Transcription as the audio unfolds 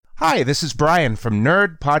Hi, this is Brian from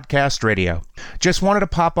Nerd Podcast Radio. Just wanted to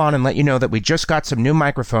pop on and let you know that we just got some new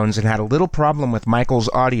microphones and had a little problem with Michael's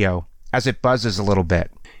audio, as it buzzes a little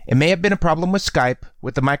bit. It may have been a problem with Skype,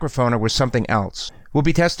 with the microphone, or with something else. We'll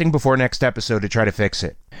be testing before next episode to try to fix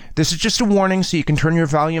it. This is just a warning so you can turn your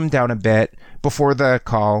volume down a bit before the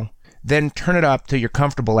call, then turn it up till you're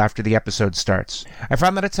comfortable after the episode starts. I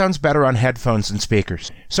found that it sounds better on headphones and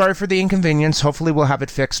speakers. Sorry for the inconvenience. Hopefully we'll have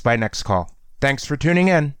it fixed by next call. Thanks for tuning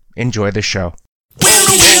in. Enjoy the show.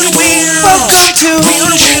 Welcome to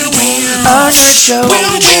our nerd show,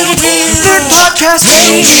 Nerd Podcast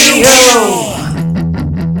Radio.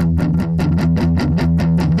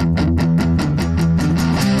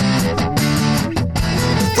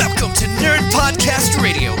 Welcome to Nerd Podcast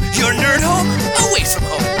Radio, your nerd home away from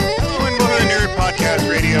home. Hello and welcome to Nerd Podcast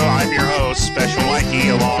Radio. I'm your host, Special Mikey,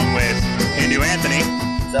 along with Hindu Anthony.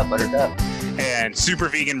 What's up, Buttercup? And Super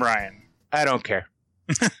Vegan Brian. I don't care.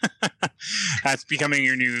 That's becoming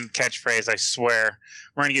your new catchphrase, I swear.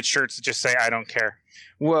 We're going to get shirts that just say, I don't care.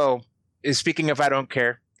 Well, speaking of I don't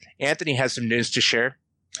care, Anthony has some news to share.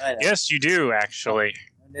 I know. Yes, you do, actually.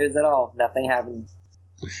 No news at all. Nothing happened.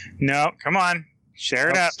 No, come on. Share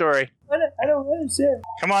it Tell the up. story. I don't want to share.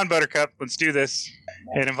 Come on, Buttercup. Let's do this.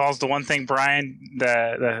 It involves the one thing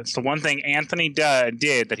it's the one thing Anthony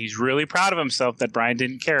did that he's really proud of himself that Brian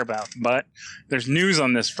didn't care about. But there's news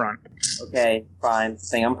on this front. Okay, fine.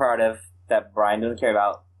 Thing I'm proud of that Brian doesn't care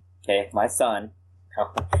about. Okay, my son.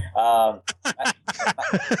 My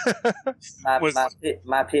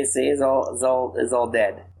PC is all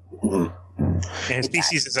dead. His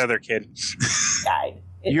PC's his other kid. Died.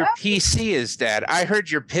 Your PC is dead. I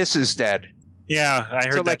heard your piss is dead. Yeah, I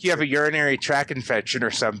heard So that. like you have a urinary tract infection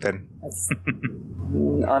or something. That's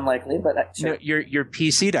unlikely, but sure. No, your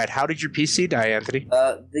PC died. How did your PC die, Anthony?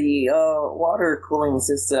 The water cooling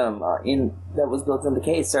system that was built in the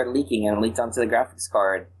case started leaking and leaked onto the graphics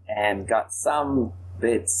card and got some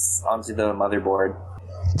bits onto the motherboard.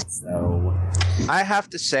 So I have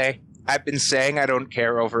to say, I've been saying I don't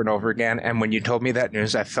care over and over again, and when you told me that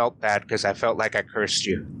news, I felt bad because I felt like I cursed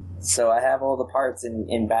you. So I have all the parts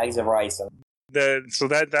in bags of rice. That's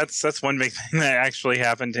one big thing that actually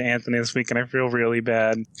happened to Anthony this week, and I feel really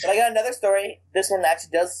bad. But I got another story. This one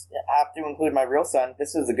actually does have to include my real son.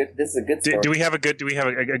 This is a good story. Do we have a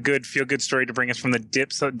good feel good story to bring us from the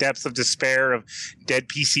depths of despair of dead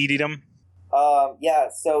PC-dom? Yeah.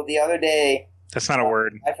 So the other day, That's not a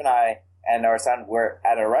word. my wife and I and our son were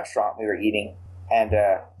at a restaurant. We were eating, and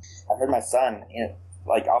I heard my son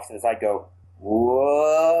off to the side go,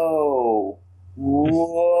 "Whoa,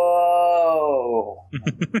 whoa!"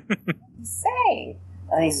 He's saying,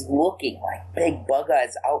 and he's looking like big bug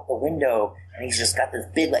eyes out the window, and he's just got this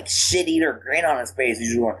big shit eater grin on his face. He's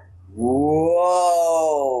just going,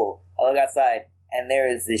 "Whoa!" I look outside, and there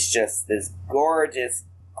is this gorgeous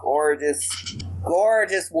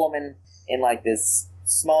woman in this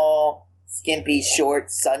small, skimpy, short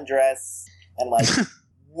sundress, and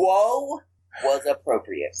whoa was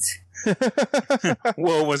appropriate.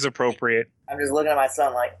 Whoa was appropriate. I'm just looking at my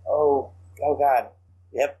son oh god.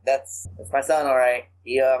 Yep, that's my son, all right.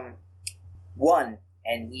 He won,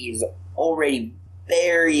 and he's already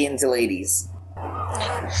very into ladies.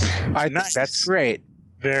 I think Nice. that's great.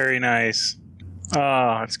 Very nice.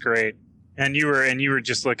 Oh, that's great. And you were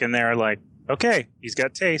just looking there okay, he's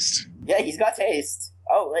got taste. Yeah, he's got taste.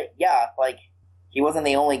 Oh, he wasn't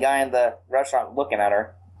the only guy in the restaurant looking at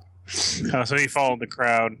her. Oh, so he followed the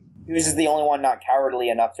crowd. He was just the only one not cowardly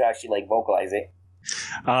enough to actually vocalize it.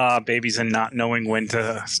 Babies and not knowing when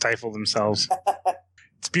to stifle themselves.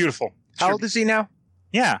 It's beautiful. How old is he now?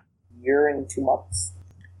 Yeah. Year and 2 months.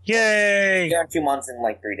 Yay! Year and 2 months and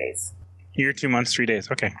 3 days. Year, 2 months, 3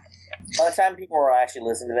 days. Okay. By the time people will actually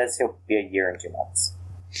listen to this, he'll be a year and 2 months.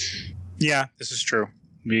 Yeah, this is true.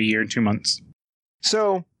 Be a year and 2 months.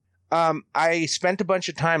 So, I spent a bunch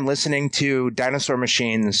of time listening to Dinosaur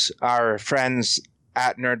Machines, our friends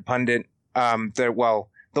at Nerd Pundit.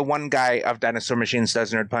 The one guy of Dinosaur Machines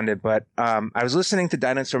does Nerd Pundit, but I was listening to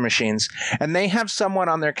Dinosaur Machines, and they have someone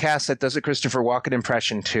on their cast that does a Christopher Walken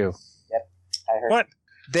impression, too. Yep, I heard. What?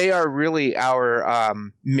 They are really our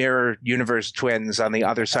mirror universe twins on the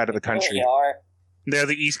other side of the country. They are. They're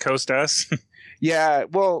the East Coast us. Yeah,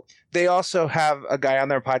 well, they also have a guy on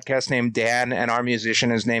their podcast named Dan, and our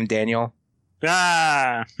musician is named Daniel.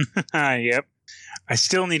 Yep. I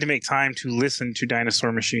still need to make time to listen to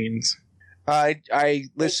Dinosaur Machines. I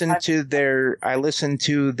listened to their.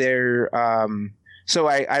 So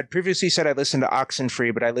I previously said I listened to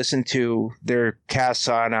Oxenfree, but I listened to their casts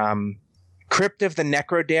on Crypt of the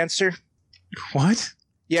Necro Dancer. What?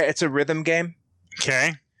 Yeah, it's a rhythm game.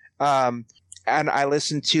 Okay. and I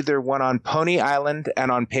listened to their one on Pony Island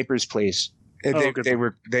and on Papers, Please.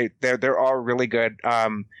 They're all really good.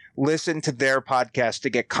 Listen to their podcast to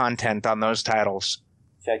get content on those titles.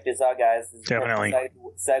 Check this out, guys. This is Definitely.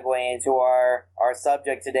 Segue into our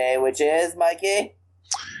subject today, which is, Mikey?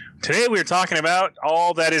 Today we're talking about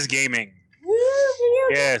all that is gaming.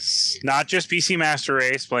 Yes, not just PC Master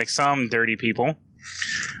Race, like some dirty people,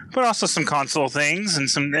 but also some console things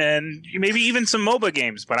and maybe even some MOBA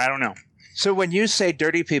games, but I don't know. So when you say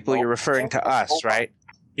dirty people, you're referring to us, right?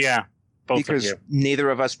 Yeah, both Because of you.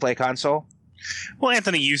 neither of us play console? Well,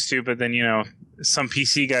 Anthony used to, but then, some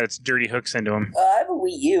PC got its dirty hooks into him. I have a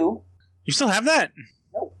Wii U. You still have that?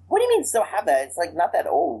 No, what do you mean still have that? It's like not that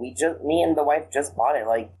old. Me and the wife just bought it.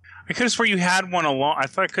 Like, I could have swore you had one along. I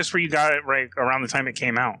thought I could have swore you got it right around the time it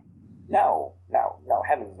came out. no,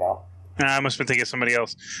 heavens no. I must have been thinking of somebody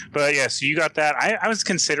else. But yeah, so you got that. I was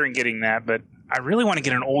considering getting that, but I really want to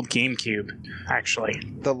get an old GameCube, actually.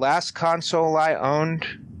 The last console I owned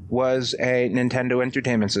was a Nintendo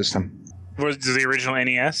Entertainment System. Was the original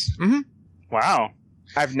NES? Mm-hmm. Wow.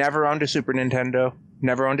 I've never owned a Super Nintendo,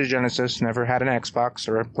 never owned a Genesis, never had an Xbox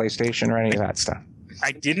or a PlayStation or any of that stuff.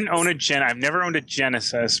 I didn't own I've never owned a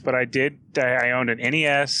Genesis, but I did. I owned an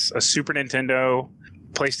NES, a Super Nintendo,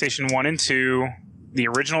 PlayStation 1 and 2, the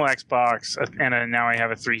original Xbox, and now I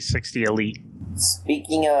have a 360 Elite.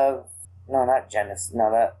 Speaking of, no, not Genesis. No,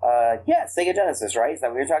 Sega Genesis, right? Is that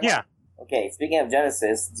what you're talking about? Yeah. Okay, speaking of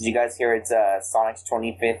Genesis, did you guys hear it's Sonic's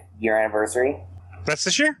 25th year anniversary? That's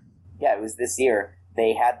this year? Yeah, it was this year.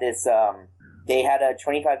 They had this, they had a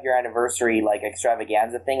 25-year anniversary, like,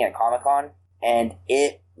 extravaganza thing at Comic-Con, and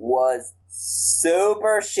it was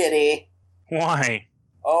super shitty. Why?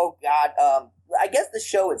 Oh, God. I guess the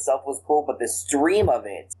show itself was cool, but the stream of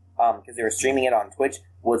it, because they were streaming it on Twitch,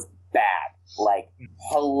 was bad. Like,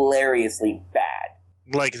 hilariously bad.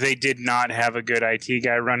 Like they did not have a good IT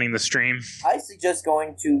guy running the stream? I suggest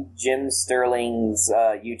going to Jim Sterling's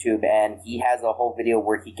YouTube, and he has a whole video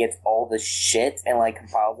where he gets all the shit and, like,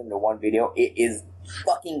 compiles into one video. It is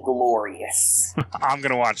fucking glorious. I'm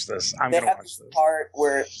going to watch this. They have this part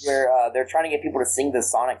where they're trying to get people to sing the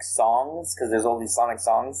Sonic songs, because there's all these Sonic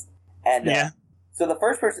songs. And so the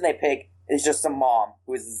first person they pick is just some mom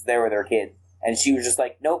who is there with her kid. And she was just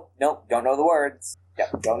like, nope, don't know the words.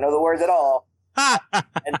 Yep, don't know the words at all.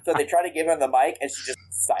 And so they try to give her the mic, and she just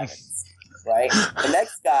silence. Right? The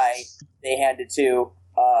next guy they handed to,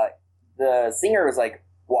 the singer was like,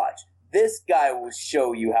 watch, this guy will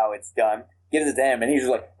show you how it's done. Gives it to him, and he's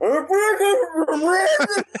just like,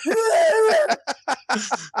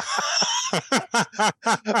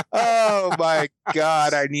 Oh my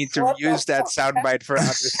God, I need to use that soundbite for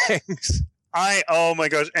other things. Oh my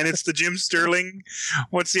gosh, and it's the Jim Sterling.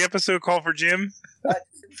 What's the episode called for Jim?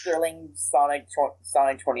 Sterling Sonic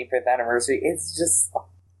 25th anniversary. It's just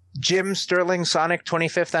Jim Sterling Sonic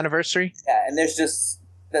 25th anniversary? Yeah, and there's just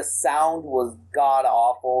the sound was god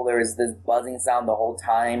awful. There was this buzzing sound the whole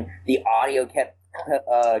time. The audio kept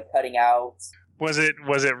cutting out. Was it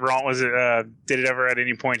wrong? Did it ever at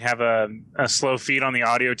any point have a slow feed on the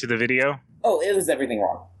audio to the video? Oh, it was everything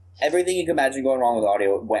wrong. Everything you can imagine going wrong with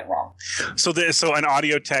audio went wrong. So an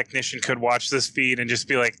audio technician could watch this feed and just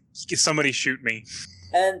be like, somebody shoot me.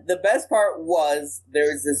 And the best part was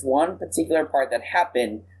there's this one particular part that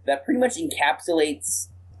happened that pretty much encapsulates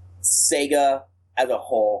Sega as a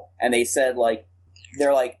whole. And they said, like,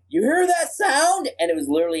 they're like, you hear that sound? And it was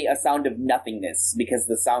literally a sound of nothingness because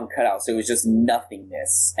the sound cut out. So it was just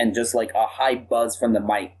nothingness and just like a high buzz from the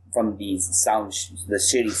mic from these the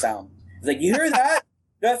shitty sound. It's like, you hear that?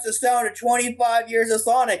 That's the sound of 25 years of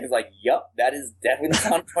Sonic. It's like, yup, that is definitely the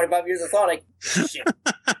sound of 25 years of Sonic. Shit.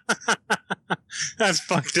 That's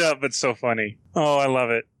fucked up, but so funny. Oh, I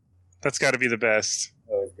love it. That's got to be the best.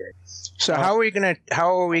 That was great. So how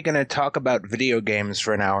are we gonna talk about video games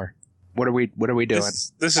for an hour? What are we doing?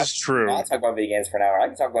 This is true. I'll talk about video games for an hour. I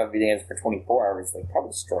can talk about video games for 24 hours, like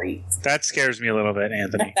probably straight. That scares me a little bit,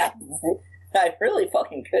 Anthony. I really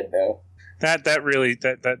fucking could though.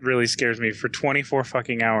 That really scares me for 24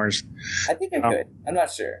 fucking hours. I think I could. I'm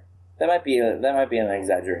not sure. That might be an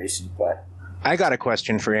exaggeration, but I got a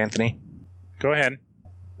question for Anthony. Go ahead.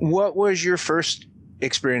 What was your first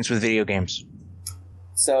experience with video games?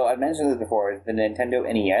 So I mentioned this before. It's the Nintendo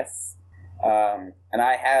NES, and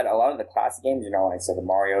I had a lot of the classic games. Like so the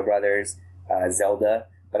Mario Brothers, Zelda.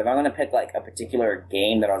 But if I'm gonna pick like a particular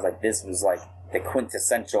game that I was like, this was like the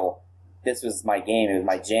quintessential. This was my game. It was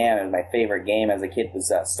my jam. It was my favorite game as a kid.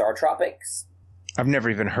 Was Star Tropics. I've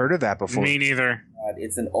never even heard of that before. Me neither.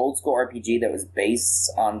 It's an old school RPG that was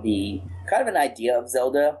based on the kind of an idea of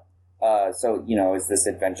Zelda, So, it's this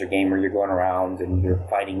adventure game where you're going around and you're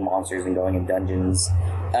fighting monsters and going in dungeons.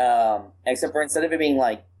 Except for instead of it being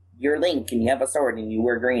like, you're Link and you have a sword and you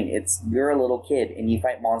wear green, you're a little kid and you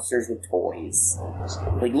fight monsters with toys.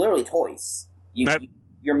 Like, literally toys.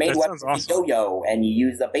 Your main weapon is awesome. A yo-yo, and you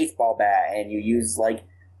use a baseball bat, and you use, like,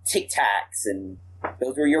 Tic Tacs, and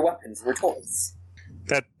those were your weapons, were toys.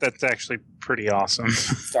 That's actually pretty awesome.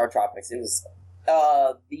 Star Tropics. It was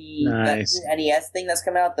nice. that NES thing that's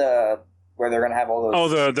coming out, where they're gonna have all those.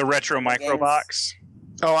 Oh, the retro micro box.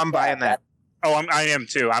 Oh, I'm buying that. I am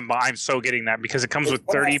too. I'm so getting that because it comes with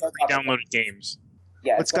 30 pre-downloaded games.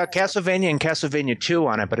 Yeah, it's got Castlevania and Castlevania 2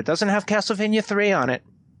 on it, but it doesn't have Castlevania 3 on it.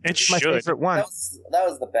 It's my favorite one. That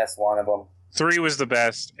was the best one of them. 3 was the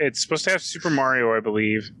best. It's supposed to have Super Mario, I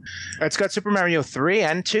believe. It's got Super Mario 3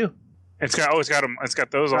 and 2. It's got them. It's got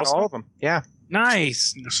those also. All of them. Yeah.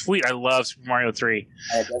 Nice, sweet. I love Super Mario 3.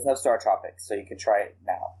 And it does have Star Tropics, so you can try it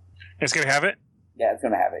now. It's gonna have it. Yeah, it's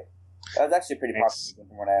gonna have it. That was actually pretty popular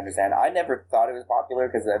from what I understand. I never thought it was popular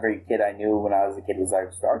because every kid I knew when I was a kid was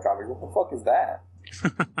like, Star Tropics, what the fuck is that?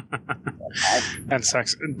 That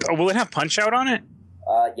sucks. Oh, will it have Punch Out on it?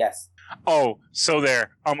 Yes. Oh, so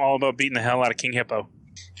there. I'm all about beating the hell out of King Hippo.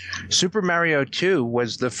 Super Mario 2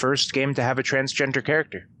 was the first game to have a transgender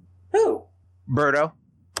character. Who? Birdo.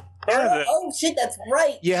 Yeah, oh shit, that's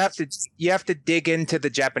right. You have to dig into the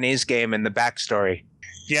Japanese game and the backstory.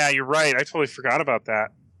 Yeah, you're right. I totally forgot about that.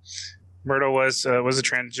 Birdo was a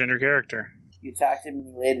transgender character. You attacked him and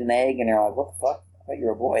you laid an egg, and you're like, what the fuck? I thought you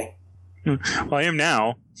were a boy. Well, I am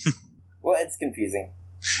now. Well, it's confusing.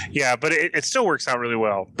 Yeah, but it still works out really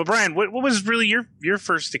well. But Brian, what was really your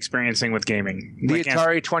first experiencing with gaming? The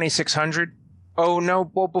Atari 2600? Oh, no.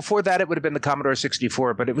 Well, before that, it would have been the Commodore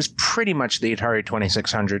 64, but it was pretty much the Atari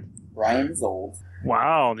 2600. Brian's old.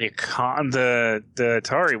 Wow, the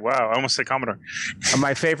Atari. Wow, I almost said Commodore.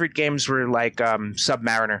 My favorite games were like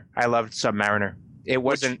Submariner. I loved Submariner. It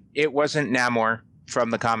wasn't Namor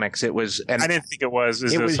from the comics. It was. I didn't think it was.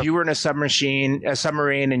 You were in a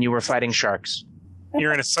submarine, and you were fighting sharks.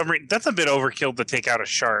 You're in a submarine. That's a bit overkill to take out a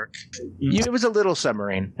shark. It was a little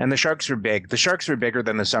submarine, and the sharks were big. The sharks were bigger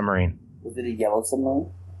than the submarine. Was it a yellow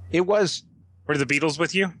submarine? It was. Were the Beatles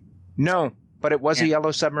with you? No, but it was a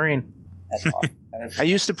yellow submarine. That's awesome. I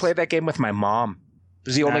used to play that game with my mom. It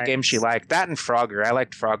was the only game she liked. That and Frogger. I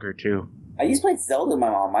liked Frogger, too. I used to play Zelda with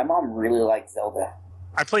my mom. My mom really liked Zelda.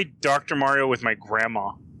 I played Dr. Mario with my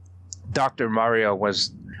grandma. Dr. Mario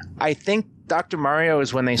was... I think Dr. Mario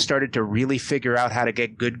is when they started to really figure out how to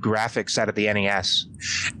get good graphics out of the NES.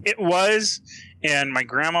 It was, and my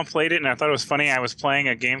grandma played it, and I thought it was funny. I was playing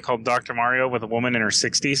a game called Dr. Mario with a woman in her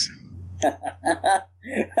 60s.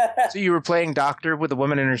 So you were playing Doctor with a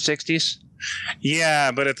woman in her 60s?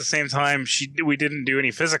 Yeah, but at the same time, we didn't do any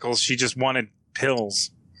physicals. She just wanted pills.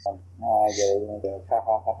 I get it.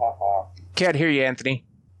 Can't hear you, Anthony.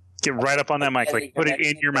 Get right up on that mic. Like, put it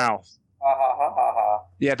in your mouth.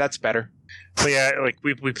 Yeah, that's better. So yeah, like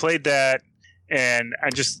we played that, and I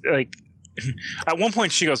just like at one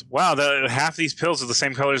point she goes, "Wow, half these pills are the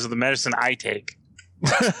same colors of the medicine I take."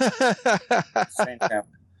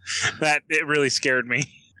 That it really scared me.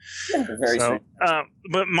 Very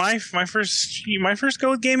but my first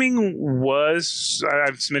go with gaming was,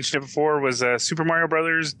 I've mentioned it before, was Super Mario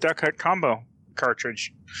Brothers Duck Hunt Combo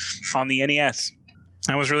cartridge on the NES.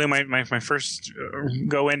 That was really my first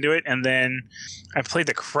go into it, and then I played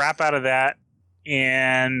the crap out of that,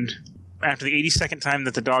 and after the 82nd time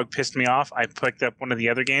that the dog pissed me off, I picked up one of the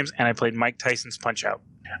other games, and I played Mike Tyson's Punch-Out!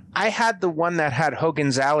 I had the one that had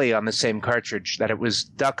Hogan's Alley on the same cartridge, that it was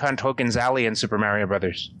Duck Hunt, Hogan's Alley, and Super Mario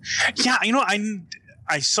Brothers. Yeah,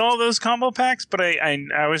 I saw those combo packs, but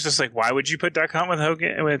I was just like, why would you put Duck Hunt with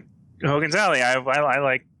Hogan's Alley? I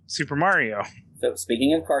like Super Mario. So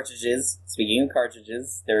speaking of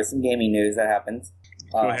cartridges, there is some gaming news that happened.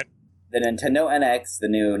 Go ahead. The Nintendo NX, the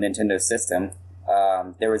new Nintendo system,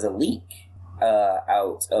 there was a leak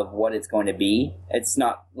out of what it's going to be. It's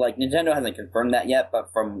not like Nintendo hasn't confirmed that yet, but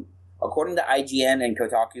according to IGN and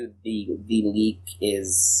Kotaku, the leak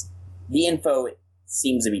is, the info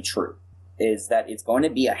seems to be true. Is that it's going to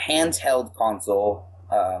be a handheld console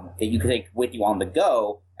that you can take with you on the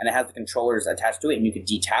go, and it has the controllers attached to it, and you can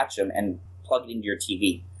detach them and plug it into your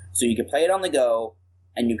TV. So you can play it on the go,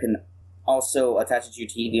 and you can also attach it to your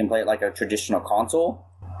TV and play it like a traditional console.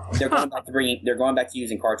 They're going back to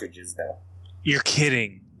using cartridges, though. You're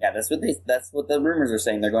kidding. Yeah, that's what the rumors are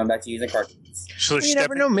saying. They're going back to using cartridges. So you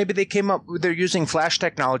never know. Maybe they're using flash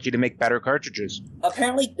technology to make better cartridges.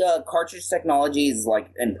 Apparently, cartridge technology is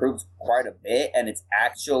improved quite a bit, and it's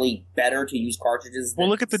actually better to use cartridges. Well,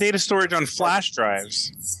 look at the data storage on flash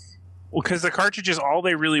drives. Well, because the cartridges, all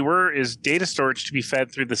they really were is data storage to be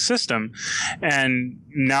fed through the system. And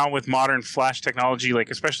now with modern flash technology,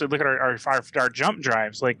 like especially look at our jump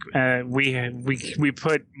drives, like we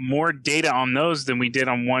put more data on those than we did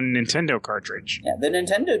on one Nintendo cartridge. Yeah, the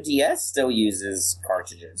Nintendo DS still uses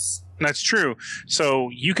cartridges. That's true. So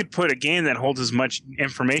you could put a game that holds as much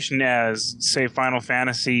information as, say, Final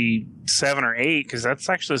Fantasy 7 or 8, because that's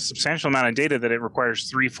actually a substantial amount of data that it requires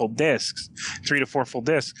 3 to 4 full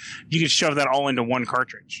discs. You could shove that all into one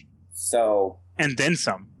cartridge. So, and then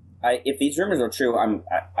some. If these rumors are true,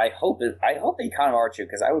 I hope they kind of are true,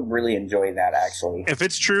 because I would really enjoy that, actually. If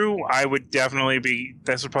it's true, I would definitely be.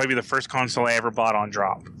 This would probably be the first console I ever bought on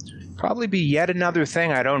drop. Probably be yet another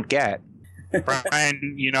thing I don't get.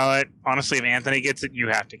 Brian, you know what? Honestly, if Anthony gets it, you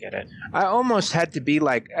have to get it. I almost had to be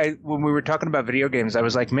like, when we were talking about video games, I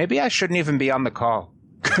was like, maybe I shouldn't even be on the call.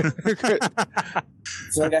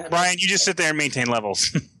 So Brian, you just sit there and maintain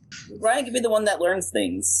levels. Brian can be the one that learns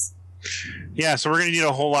things. Yeah, so we're going to need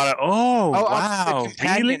a whole lot of... wow. I'll be the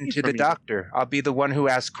companion really? to the doctor. I'll be the one who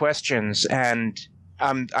asks questions, and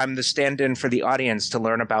I'm the stand-in for the audience to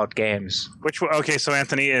learn about games. Which one? Okay, so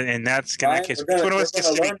Anthony, in that case, which one of us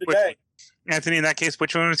gets to be quippy? Anthony, in that case,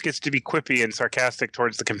 which one of us gets to be quippy and sarcastic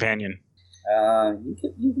towards the companion? You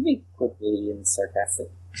can be quippy and sarcastic.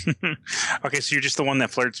 Okay, so you're just the one that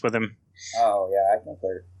flirts with him. Oh yeah, I can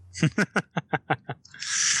flirt.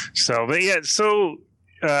 So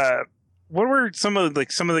what were some of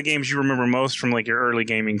the games you remember most from like your early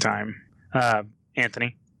gaming time,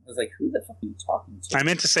 Anthony? I was like, who the fuck are you talking to? I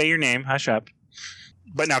meant to say your name. Hush up.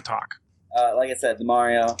 But now talk. Like I said, the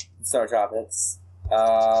Mario, Star Tropics.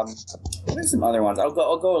 There's some other ones. I'll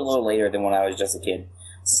go a little later than when I was just a kid.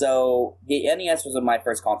 So the NES was my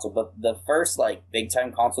first console, but the first like big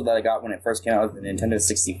time console that I got when it first came out was the Nintendo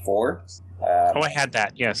 64. I had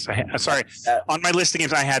that. Yes, sorry. On my list of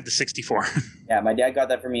games, I had the 64. Yeah, my dad got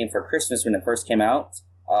that for me for Christmas when it first came out.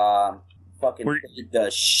 Played the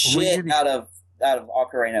shit out of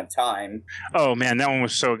Ocarina of Time. Oh man, that one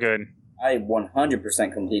was so good. I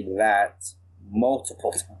 100% completed that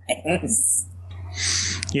multiple times.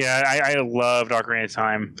 Yeah, I loved Ocarina of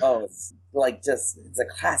Time. Oh, it's a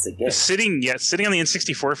classic game. Sitting on the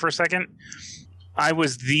N64 for a second, I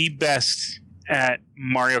was the best at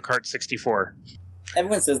Mario Kart 64.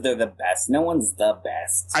 Everyone says they're the best. No one's the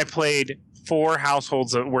best. I played 4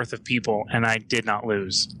 households worth of people, and I did not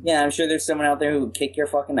lose. Yeah, I'm sure there's someone out there who would kick your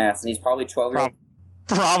fucking ass, and he's probably 12-year-old.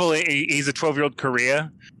 Probably. He's a 12-year-old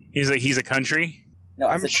Korea. He's a country. No,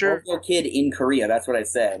 I'm sure. 12-year-old kid in Korea. That's what I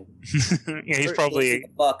said. Yeah, he's probably...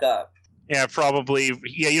 Fuck up. Yeah, probably.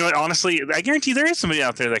 Yeah, you know what? Honestly, I guarantee there is somebody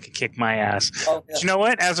out there that can kick my ass. Oh, yeah. But you know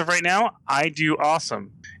what? As of right now, I do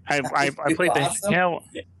awesome. I played awesome? the hell.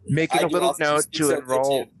 Making a little note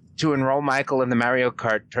to enroll Michael in the Mario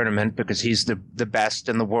Kart tournament because he's the best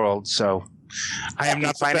in the world. So I am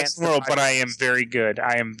not the best in the world, but I am very good.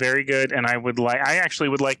 I am very good, and I actually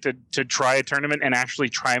would like to try a tournament and actually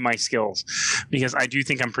try my skills because I do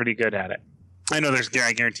think I'm pretty good at it. I know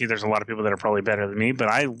I guarantee there's a lot of people that are probably better than me, but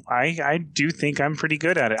I do think I'm pretty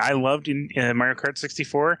good at it. I loved Mario Kart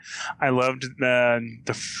 64. I loved I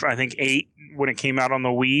think 8 when it came out on the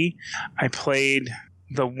Wii. I played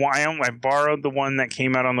I borrowed the one that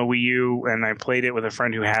came out on the Wii U, and I played it with a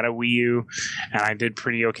friend who had a Wii U, and I did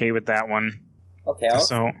pretty okay with that one. Okay,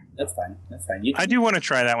 so that's fine. That's fine. I do want to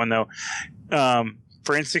try that one though.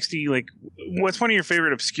 For N60, like, what's one of your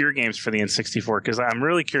favorite obscure games for the N64? Because I'm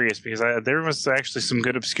really curious because there was actually some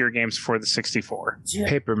good obscure games for the 64.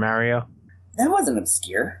 Paper Mario. That wasn't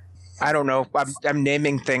obscure. I don't know. I'm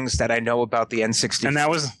naming things that I know about the N64. And that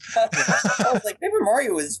was... I was like, Paper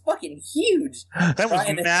Mario was fucking huge. That was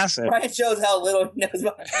massive. Brian shows how little he knows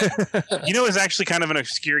about it. You know, it was actually kind of an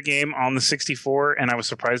obscure game on the 64, and I was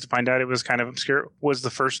surprised to find out it was kind of obscure, was the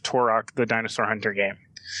first Turok, the Dinosaur Hunter game.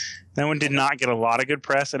 That one did not get a lot of good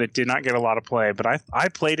press, and it did not get a lot of play, but I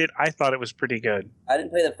played it. I thought it was pretty good. I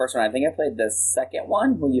didn't play the first one. I think I played the second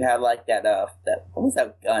one, where you had like that what was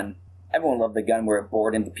that gun? Everyone loved the gun where it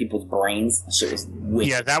bored into people's brains. That shit was wicked.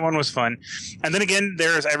 Yeah, that one was fun. And then again,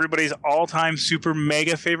 there's everybody's all-time super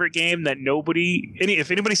mega favorite game that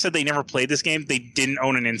if anybody said they never played this game, they didn't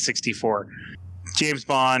own an N64. James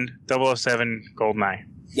Bond, 007, GoldenEye.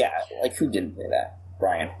 Yeah, like who didn't play that?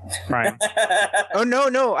 Brian. Oh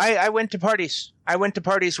no! I went to parties. I went to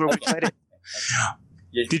parties where we played it.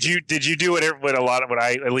 Did you do what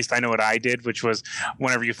at least I know what I did, which was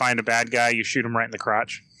whenever you find a bad guy, you shoot him right in the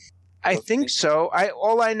crotch. I think so.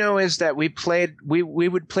 All I know is that we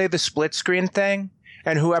would play the split screen thing,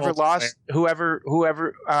 and whoever lost, whoever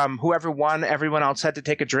won, everyone else had to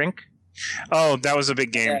take a drink. Oh, that was a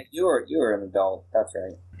big game. Yeah, you were an adult. That's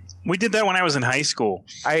right. We did that when I was in high school.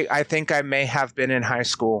 I think I may have been in high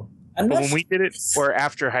school. I'm But not when we did it, Or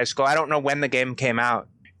after high school. I don't know when the game came out.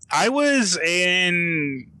 I was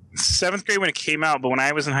in 7th grade when it came out, but when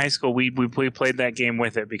I was in high school, we played that game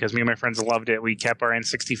with it because me and my friends loved it. We kept our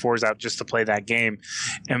N64s out just to play that game.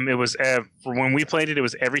 And it was, when we played it, it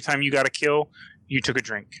was every time you got a kill, you took a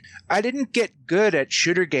drink. I didn't get good at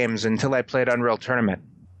shooter games until I played Unreal Tournament.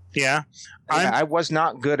 Yeah. I was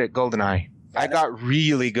not good at GoldenEye. I got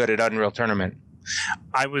really good at Unreal Tournament.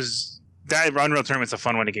 That Unreal Tournament's a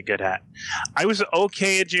fun one to get good at. I was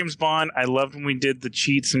okay at James Bond. I loved when we did the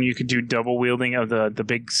cheats and you could do double wielding of the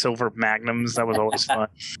big silver magnums. That was always fun.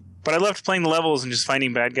 But I loved playing the levels and just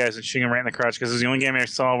finding bad guys and shooting them right in the crotch because it was the only game I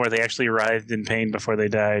saw where they actually writhed in pain before they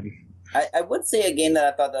died. I would say a game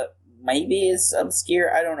that I thought that maybe is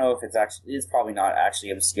obscure. I don't know if it's probably not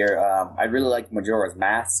actually obscure. I really liked Majora's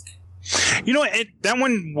Mask. You know, that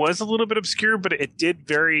one was a little bit obscure, but it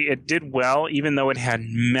did well, even though it had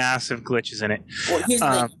massive glitches in it. Well, here's the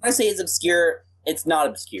thing. When I say it's obscure, it's not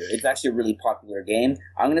obscure. It's actually a really popular game.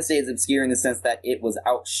 I'm going to say it's obscure in the sense that it was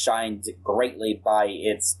outshined greatly by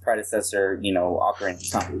its predecessor, Ocarina of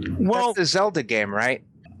Time. Well, That's the Zelda game, right?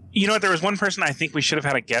 you know what? There was one person I think we should have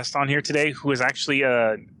had a guest on here today who was actually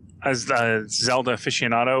a Zelda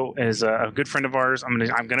aficionado, is a good friend of ours. I'm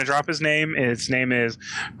gonna drop his name. His name is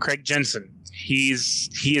Craig Jensen. He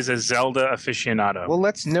is a Zelda aficionado. Well,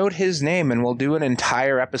 let's note his name, and we'll do an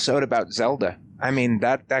entire episode about Zelda. I mean,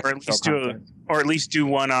 that or at least do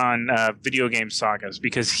one on video game sagas,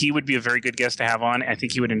 because he would be a very good guest to have on. I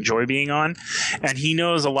think he would enjoy being on, and he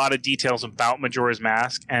knows a lot of details about Majora's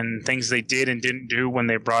Mask and things they did and didn't do when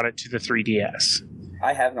they brought it to the 3DS.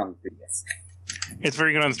 I have it on the 3DS. It's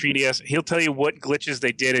very good on the 3DS. He'll tell you what glitches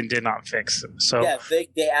they did and did not fix. So yeah,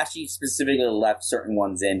 they actually specifically left certain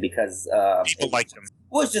ones in because people liked them. It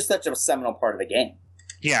was just such a seminal part of the game.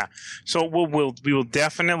 Yeah, so we will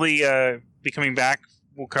definitely be coming back.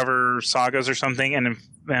 We'll cover sagas or something,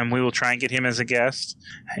 and we will try and get him as a guest,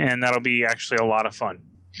 and that'll be actually a lot of fun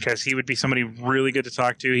because he would be somebody really good to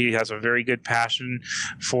talk to. He has a very good passion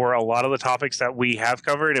for a lot of the topics that we have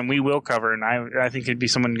covered and we will cover, and I think it'd be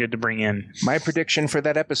someone good to bring in. My prediction for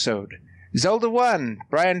that episode: Zelda 1,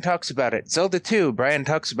 Brian talks about it. Zelda 2, Brian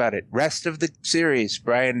talks about it. Rest of the series,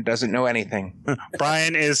 Brian doesn't know anything.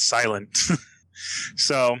 Brian is silent.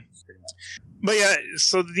 So, but yeah,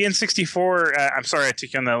 so the N64, I'm sorry I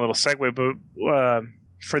took you on that little segue, but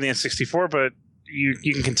for the N64, but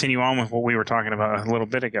you can continue on with what we were talking about a little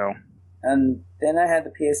bit ago. And then I had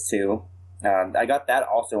the PS2. I got that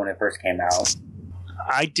also when it first came out.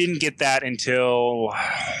 I didn't get that until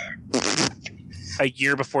a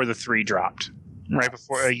year before the 3 dropped. Right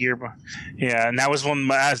before a year. Yeah, and that was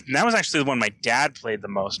actually the one my dad played the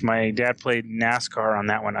most. My dad played NASCAR on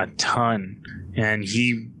that one a ton, and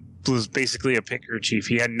he was basically a picker chief.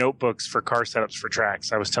 He had notebooks for car setups for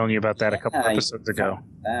tracks. I was telling you about that a couple episodes ago.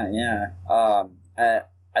 Yeah.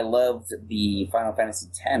 I loved the Final Fantasy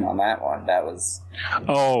X on that one. That was...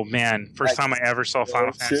 Oh, man. First time I ever saw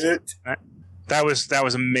Final Fantasy. That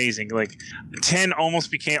was amazing. Like, 10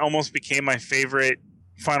 almost became my favorite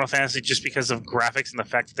Final Fantasy just because of graphics and the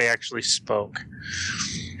fact that they actually spoke.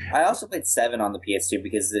 I also played 7 on the PS2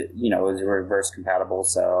 because it was reverse compatible.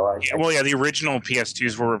 So the original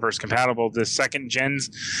PS2s were reverse compatible. The second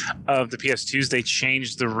gens of the PS2s, they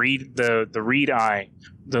changed the read eye,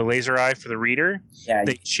 the laser eye for the reader. Yeah,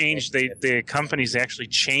 the companies actually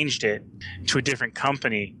changed it to a different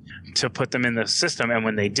company to put them in the system, and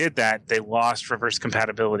when they did that, they lost reverse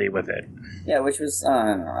compatibility with it. Yeah, which was I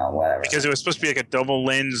don't know, whatever. Because it was supposed to be like a double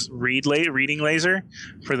lens reading laser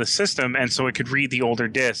for the system, and so it could read the older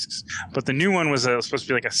discs. But the new one was supposed to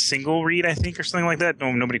be like a single read, I think, or something like that.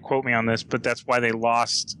 No, nobody quote me on this, but that's why they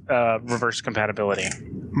lost reverse compatibility.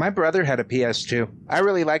 My brother had a PS2. I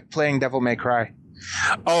really liked playing Devil May Cry.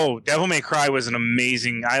 Oh, Devil May Cry was an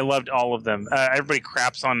amazing... I loved all of them. Everybody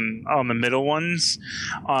craps on the middle ones.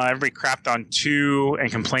 Everybody crapped on 2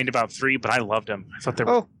 and complained about 3, but I loved them. I thought they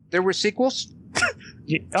were... Oh, there were sequels?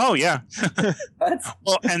 Oh, yeah. What?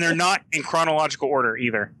 Well, and they're not in chronological order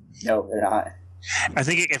either. No, they're not. I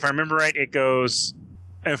think, if I remember right, it goes...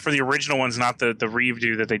 for the original ones, not the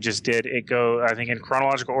redo that they just did, it goes... I think in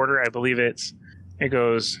chronological order, I believe it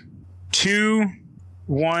goes 2,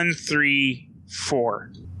 1, 3...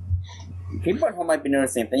 4. People at home might be doing the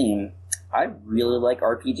same thing. I really like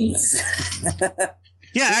RPGs.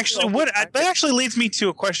 Yeah, actually, that actually leads me to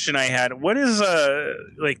a question I had. What is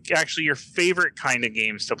actually your favorite kind of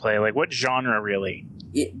games to play? Like, what genre really?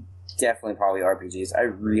 Definitely probably RPGs. I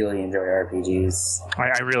really enjoy RPGs.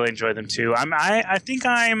 I really enjoy them too. I think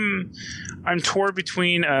I'm torn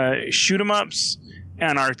between shoot 'em ups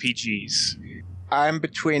and RPGs. I'm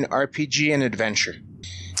between RPG and adventure.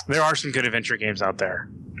 There are some good adventure games out there.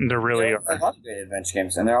 There really There are a lot of great adventure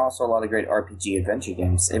games, and there are also a lot of great RPG adventure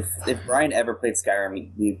games. If Brian ever played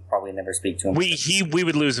Skyrim, we'd probably never speak to him. We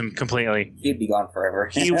would lose him completely. He'd be gone forever.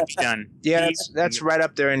 He would be done. Yeah, that's right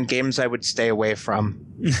up there in games I would stay away from.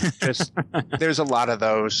 Just there's a lot of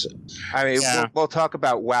those. I mean, Yeah. we'll talk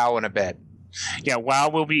about WoW in a bit. Yeah,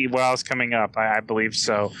 WoW's coming up. I believe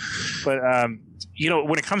so. But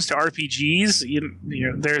when it comes to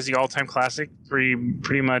RPGs, there's the all-time classic.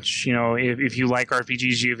 Pretty much, if you like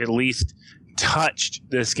RPGs, you've at least touched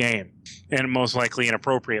this game, and most likely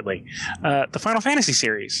inappropriately. The Final Fantasy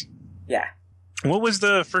series. Yeah. What was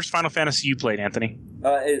the first Final Fantasy you played, Anthony?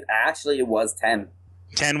 It was 10.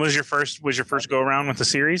 10 was your first go around with the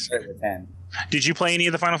series. It was 10. Did you play any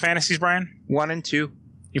of the Final Fantasies, Brian? 1 and 2.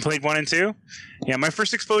 You played 1 and 2? Yeah, my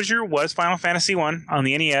first exposure was Final Fantasy 1 on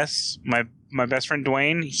the NES. My best friend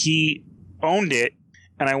Dwayne, he owned it,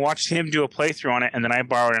 and I watched him do a playthrough on it, and then I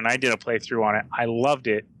borrowed it and I did a playthrough on it. I loved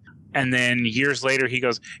it. And then years later, he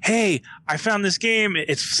goes, "Hey, I found this game.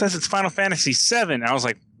 It says it's Final Fantasy 7." And I was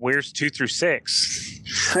like, "Where's 2 through 6?"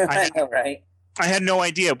 I know, right? I had no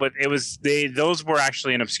idea, but those were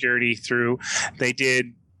actually in obscurity through. They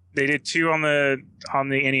did 2 on the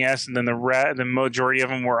NES, and then the majority of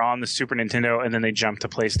them were on the Super Nintendo, and then they jumped to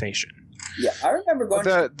PlayStation. Yeah, I remember going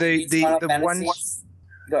the ones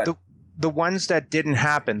Go ahead. the ones that didn't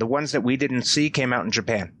happen, the ones that we didn't see, came out in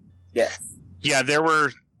Japan. Yes. Yeah, there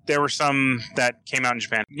were some that came out in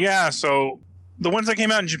Japan. Yeah, so the ones that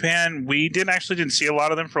came out in Japan, we didn't see a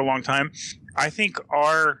lot of them for a long time. I think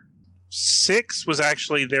our 6 was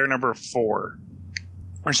actually their number 4.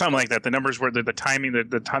 Or something like that. The numbers were the timing.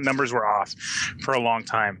 The numbers were off for a long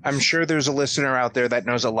time. I'm sure there's a listener out there that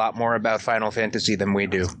knows a lot more about Final Fantasy than we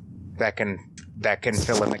do. That can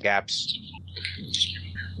fill in the gaps.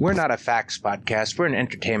 We're not a facts podcast. We're an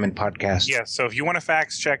entertainment podcast. Yeah. So if you want to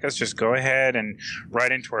fact check us, just go ahead and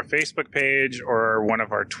write into our Facebook page or one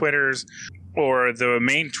of our Twitters or the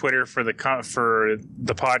main Twitter for the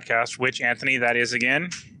podcast. Which, Anthony, that is again.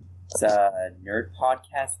 It's Nerd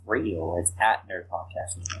Podcast Radio. It's at Nerd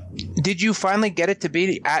Podcast Radio. Did you finally get it to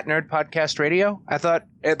be at Nerd Podcast Radio? I thought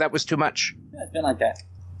that was too much. Yeah, it's been like that.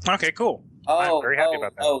 Okay, cool. I'm very happy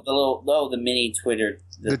about that. The mini Twitter.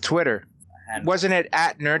 The Twitter. handle. Wasn't it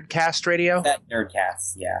at Nerdcast Radio? At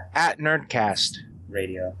Nerdcast, yeah. At Nerdcast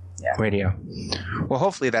Radio, yeah. Radio. Well,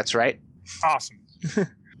 hopefully that's right. Awesome.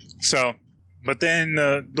 So, but then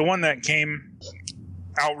the one that came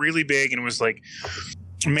out really big and was like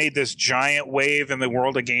made this giant wave in the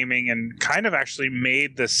world of gaming and kind of actually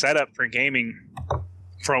made the setup for gaming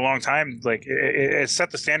for a long time. Like it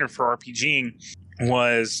set the standard for RPGing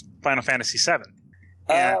was Final Fantasy VII.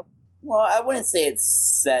 Well, I wouldn't say it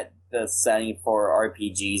set the setting for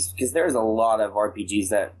RPGs because there's a lot of RPGs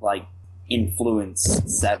that like influenced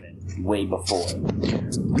 7 way before.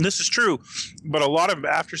 This is true, but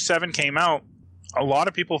after 7 came out, a lot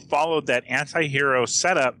of people followed that anti-hero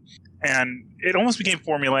setup, and it almost became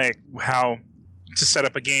formulaic how to set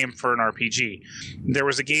up a game for an RPG. There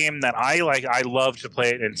was a game that I loved to play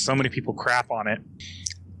it, and so many people crap on it,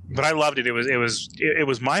 but I loved it. It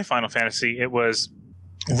was my Final Fantasy. It was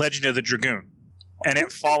Legend of the Dragoon, and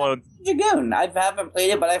it followed Dragoon. I haven't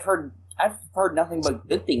played it, but I've heard nothing but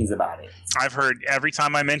good things about it. I've heard every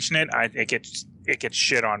time I mention it, it gets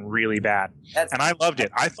shit on really bad. And I loved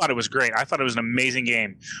it. I thought it was great. I thought it was an amazing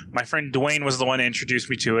game. My friend Dwayne was the one that introduced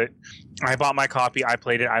me to it. I bought my copy. I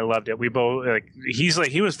played it. I loved it. We both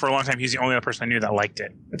he was for a long time. He's the only other person I knew that liked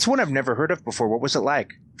it. It's one I've never heard of before. What was it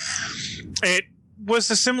like? It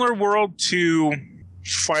was a similar world to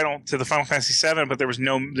the Final Fantasy VII, but there was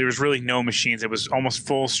really no machines. It was almost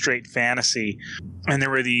full straight fantasy, and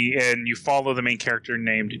and you follow the main character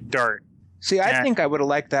named Dart. See, I think I would have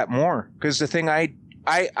liked that more because the thing I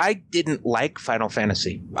didn't like Final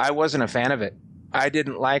Fantasy. I wasn't a fan of it. I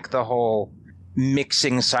didn't like the whole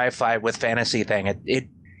mixing sci-fi with fantasy thing.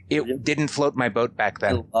 It didn't float my boat back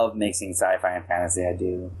then. I love mixing sci-fi and fantasy. I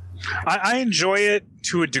do. I enjoy it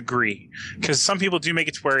to a degree because some people do make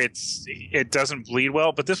it to where it doesn't bleed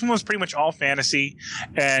well, but this one was pretty much all fantasy,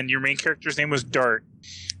 and your main character's name was Dart,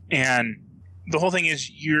 and the whole thing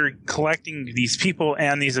is you're collecting these people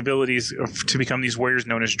and these abilities to become these warriors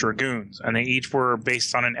known as dragoons, and they each were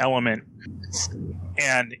based on an element,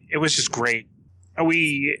 and it was just great.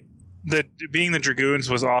 Being the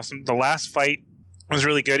dragoons was awesome. The last fight was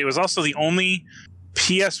really good. It was also the only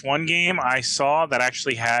PS1 game I saw that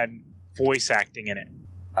actually had voice acting in it.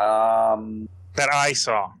 That I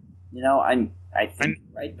saw. I think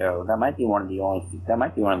right though. That might be one of the only. That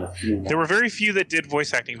might be one of the few. There were very few that did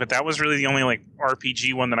voice acting, but that was really the only like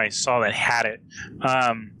RPG one that I saw that had it.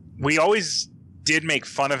 We always did make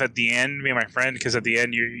fun of at the end, me and my friend, because at the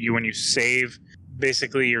end you when you save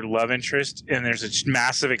basically your love interest and there's a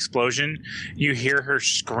massive explosion, you hear her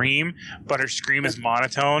scream, but her scream is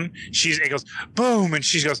monotone. It goes boom, and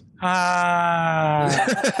she goes ah.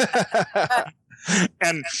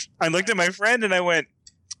 And I looked at my friend and I went,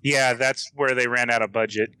 yeah, that's where they ran out of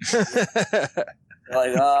budget.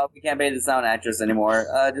 Like, we can't pay the sound actress anymore.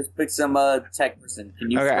 Just pick some tech person. Can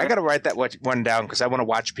you? Okay, I gotta write that one down because I want to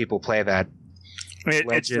watch people play that.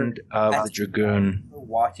 Legend of the Dragoon.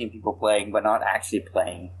 Watching people playing, but not actually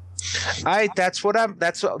playing. That's what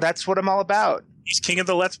I'm all about. He's king of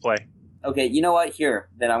the Let's Play. Okay, you know what? Here,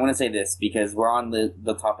 then I'm going to say this because we're on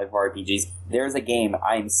the topic of RPGs. There's a game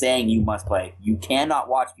I'm saying you must play. You cannot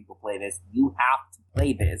watch people play this. You have to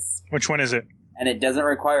play this. Which one is it? And it doesn't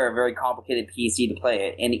require a very complicated PC to play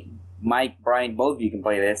it. And Mike, Brian, both of you can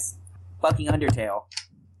play this. Fucking Undertale.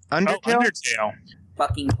 Undertale? Oh, Undertale.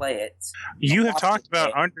 Fucking play it. You have talked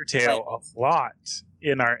about Undertale a lot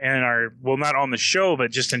in our well, not on the show, but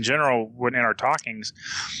just in general in our talkings.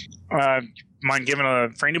 Mind giving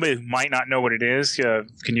for anybody who might not know what it is?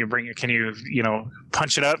 Can you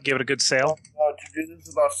punch it up, give it a good sale? To do this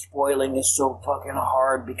without spoiling is so fucking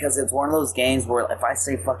hard because it's one of those games where if I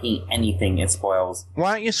say fucking anything, it spoils.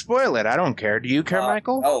 Why don't you spoil it? I don't care. Do you care,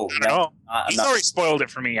 Michael? Oh, no. He's already spoiled it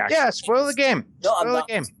for me, actually. Yeah, spoil the game. No, spoil the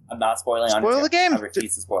game. I'm not spoiling. Spoil the game. I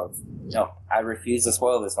refuse to spoil it. No, I refuse to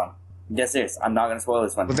spoil this one. Yes, serious. I'm not going to spoil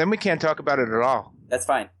this one. Well, then we can't talk about it at all. That's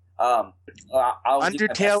fine.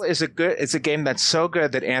 Undertale is a game that's so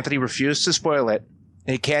good that Anthony refused to spoil it.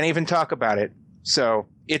 He can't even talk about it. So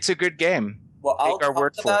it's a good game. Well, I'll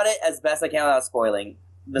talk about it as best I can without spoiling.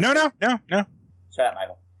 No. Shut up,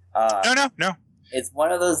 Michael. No. It's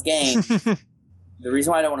one of those games. The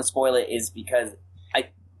reason why I don't want to spoil it is because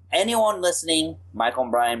anyone listening, Michael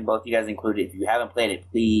and Brian, both you guys included, if you haven't played it,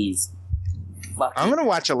 please. I'm going to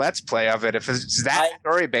watch a Let's Play of it if it's that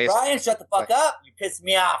story-based. Brian, shut the fuck up. You pissed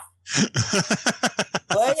me off.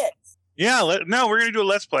 Play it. Yeah, we're going to do a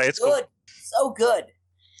Let's Play. It's good. Cool. So good.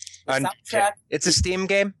 It's a Steam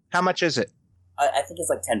game? How much is it? I think it's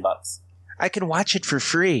like $10. I can watch it for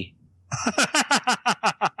free.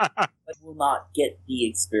 But you will not get the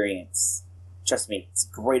experience. Trust me, it's a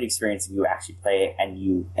great experience if you actually play it and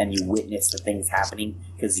you witness the things happening,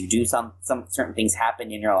 because you do some certain things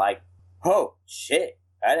happen and you're like, oh shit,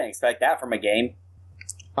 I didn't expect that from a game.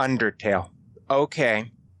 Undertale.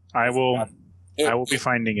 Okay. I will be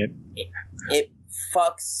finding it. It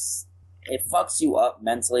fucks you up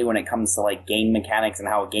mentally when it comes to like game mechanics and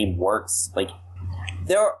how a game works. Like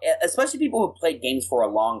especially people who played games for a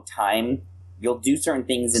long time, you'll do certain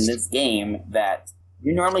things in this game that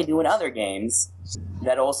you normally do in other games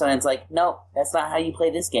that all of a sudden it's like, no, that's not how you play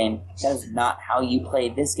this game. That is not how you play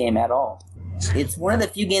this game at all. It's one of the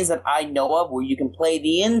few games that I know of where you can play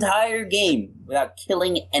the entire game without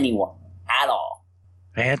killing anyone at all.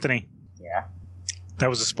 Hey, Anthony. Yeah? That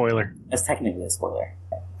was a spoiler. That's technically a spoiler.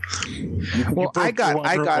 Well, I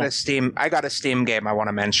got a Steam game I want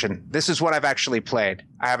to mention. This is what I've actually played.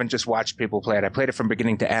 I haven't just watched people play it. I played it from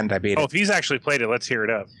beginning to end. I beat it. Oh, if he's actually played it, let's hear it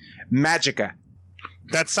up. Magicka.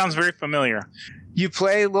 That sounds very familiar. You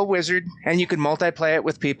play a little wizard, and you can multiplayer it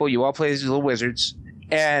with people. You all play as little wizards.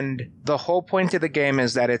 And the whole point of the game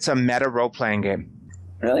is that it's a meta role-playing game.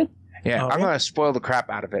 Really? Yeah, I'm going to spoil the crap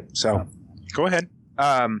out of it. So, go ahead.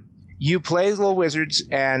 You play as little wizards,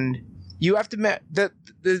 and you have to...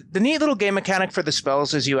 The neat little game mechanic for the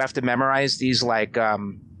spells is you have to memorize these, like,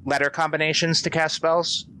 letter combinations to cast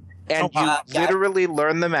spells. And literally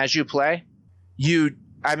learn them as you play.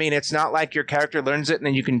 It's not like your character learns it and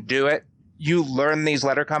then you can do it. You learn these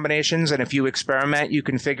letter combinations, and if you experiment, you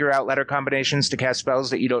can figure out letter combinations to cast spells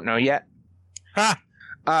that you don't know yet.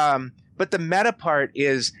 But the meta part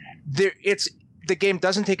is the game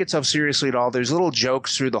doesn't take itself seriously at all. There's little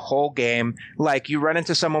jokes through the whole game. Like, you run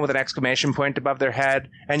into someone with an exclamation point above their head,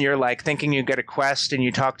 and you're like thinking you get a quest, and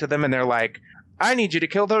you talk to them, and they're like, I need you to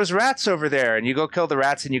kill those rats over there. And you go kill the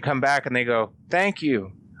rats, and you come back, and they go, thank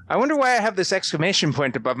you. I wonder why I have this exclamation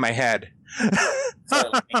point above my head.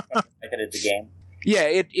 The game. Yeah,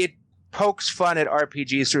 it pokes fun at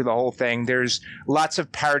RPGs through the whole thing. There's lots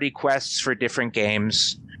of parody quests for different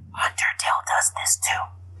games. Undertale does this too.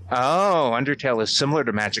 Oh, Undertale is similar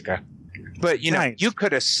to Magicka. But, nice. You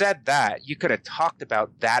could have said that. You could have talked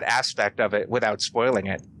about that aspect of it without spoiling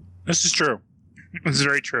it. This is true. This is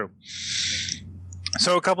very true.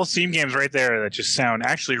 So a couple Steam games right there that just sound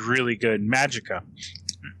actually really good. Magicka.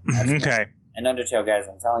 Okay. And Undertale, guys,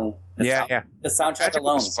 I'm telling you. Yeah. The soundtrack Magical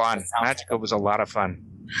alone was fun. Magical was a lot of fun.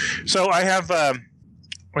 So I have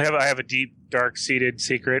a deep, dark-seated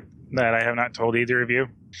secret that I have not told either of you.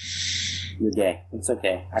 You're gay. It's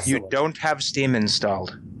okay. You don't have Steam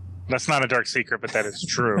installed. That's not a dark secret, but that is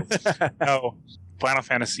true. No, Final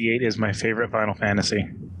Fantasy VIII is my favorite Final Fantasy.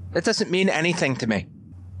 That doesn't mean anything to me.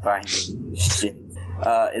 Fine. Shit.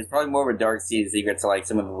 It's probably more of a dark secret to like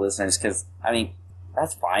some of the listeners, because I mean,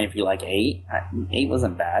 that's fine if you like 8. 8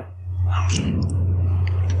 wasn't bad.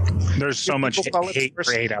 There's so much hate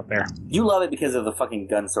for 8 out there. You love it because of the fucking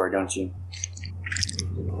gun sword, don't you?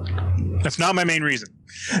 That's not my main reason.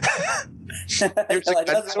 There's a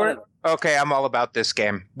gun sword? Okay, I'm all about this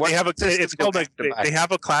game. They have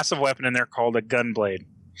a class of weapon in there called a gunblade,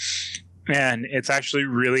 and it's actually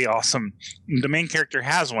really awesome. The main character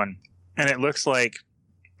has one, and it looks like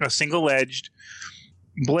a single-edged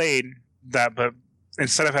blade but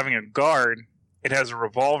instead of having a guard, it has a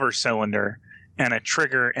revolver cylinder and a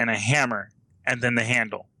trigger and a hammer, and then the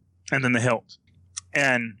handle, and then the hilt.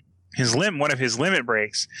 And one of his limit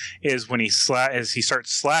breaks is when he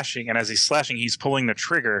starts slashing, and as he's slashing, he's pulling the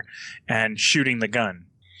trigger and shooting the gun.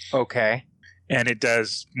 Okay. And it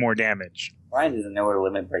does more damage. Ryan doesn't know what a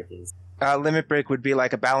limit break is. Limit break would be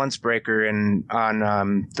like a balance breaker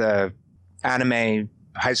on the anime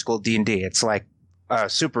high school D&D. It's like a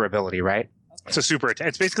super ability, right? It's a super attack.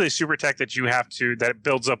 It's basically a super attack that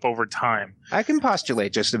builds up over time. I can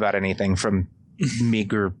postulate just about anything from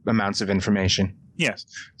meager amounts of information. Yes.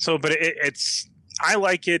 So, but it's I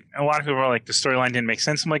like it. A lot of people are like, the storyline didn't make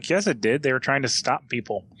sense. I'm like, yes, it did. They were trying to stop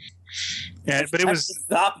people. But it was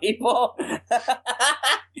stop people.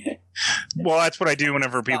 Well, that's what I do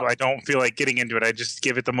whenever I don't feel like getting into it. I just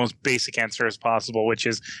give it the most basic answer as possible, which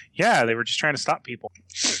is, yeah, they were just trying to stop people.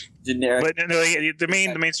 Generic. But no, the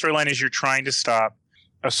main storyline is you're trying to stop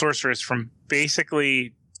a sorceress from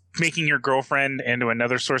basically making your girlfriend into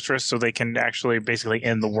another sorceress so they can actually basically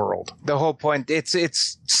end the world. The whole point,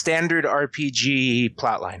 it's standard RPG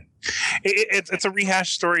plotline. It's a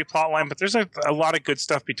rehashed story plotline, but there's a lot of good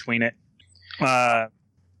stuff between it. But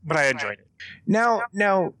I enjoyed it.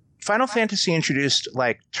 Now, Final Fantasy introduced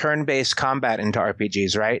like turn-based combat into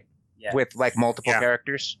RPGs, right? Yes. With like multiple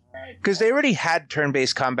characters. Because they already had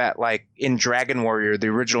turn-based combat, like in Dragon Warrior. The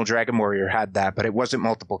original Dragon Warrior had that, but it wasn't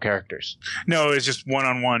multiple characters. No, it was just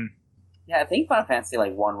one-on-one. Yeah, I think Final Fantasy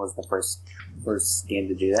 1 was the first game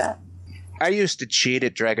to do that. I used to cheat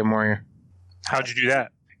at Dragon Warrior. How'd you do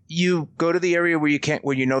that? You go to the area where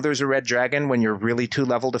you know there's a red dragon when you're really too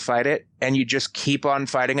level to fight it, and you just keep on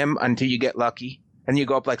fighting him until you get lucky, and you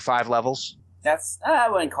go up like 5 levels. I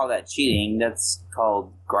wouldn't call that cheating. That's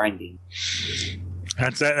called grinding.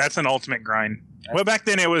 That's an ultimate grind. Well, back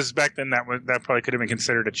then that probably could have been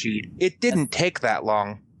considered a cheat. It didn't take that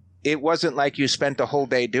long. It wasn't like you spent a whole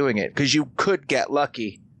day doing it because you could get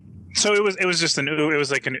lucky. So it was just it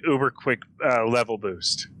was like an uber quick level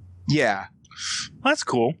boost. Yeah, that's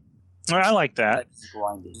cool. I like that. Just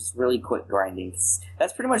grinding, just really quick grinding.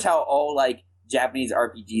 That's pretty much how all like Japanese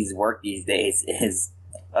RPGs work these days. Is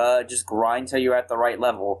just grind till you're at the right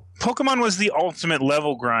level. Pokemon was the ultimate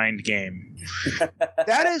level grind game.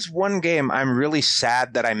 That is one game I'm really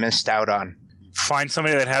sad that I missed out on. Find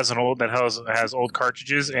somebody that has old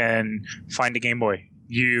cartridges and find a Game Boy.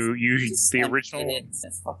 You the original.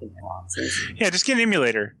 That's fucking nonsense. Yeah, just get an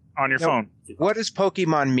emulator on your phone. What does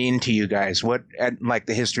Pokemon mean to you guys? What, like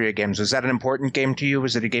the history of games, was that an important game to you?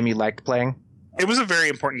 Was it a game you liked playing? It was a very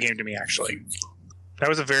important game to me, actually. That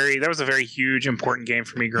was a very huge, important game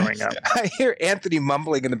for me growing up. I hear Anthony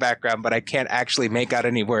mumbling in the background, but I can't actually make out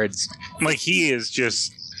any words. Like, he is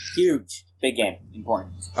just huge, big game,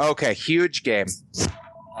 important. Okay, huge game.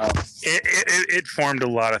 It formed a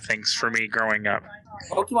lot of things for me growing up.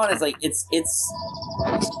 Pokemon is like it's.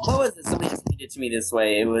 What was it? Somebody explained it to me this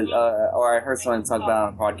way. It was, or I heard someone talk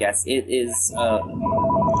about it on a podcast. It is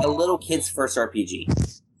a little kid's first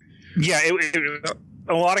RPG. Yeah,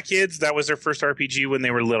 a lot of kids, that was their first RPG when they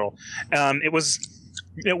were little. It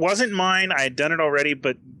wasn't mine. I had done it already,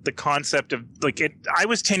 but the concept of I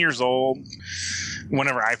was 10 years old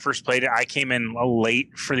whenever I first played it. I came in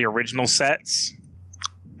late for the original sets.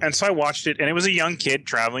 And so I watched it, and it was a young kid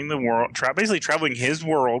traveling the world, basically traveling his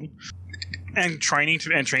world, and training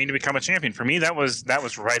to become a champion. For me, that was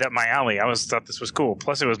right up my alley. I thought this was cool.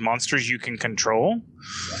 Plus, it was monsters you can control.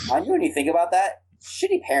 I knew when you think about that,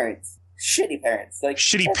 shitty parents. Like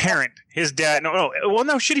shitty parent. His dad.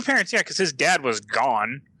 Shitty parents. Yeah, because his dad was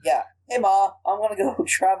gone. Yeah. Hey, Ma, I'm gonna go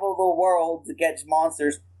travel the world to catch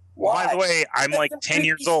monsters. Why? By the way, I'm like 10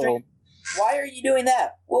 years old. Why are you doing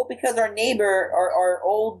that? Well, because our neighbor, our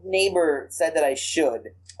old neighbor said that I should.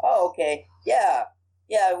 Oh, okay. Yeah.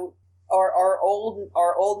 Our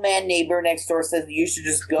old man neighbor next door says you should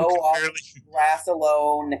just go off the grass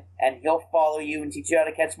alone, and he'll follow you and teach you how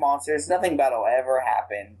to catch monsters. Nothing bad will ever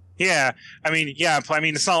happen. Yeah, I mean,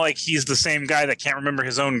 it's not like he's the same guy that can't remember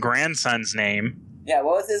his own grandson's name. Yeah,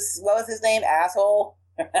 what was his name? Asshole.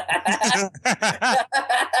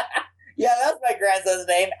 Yeah, that's my grandson's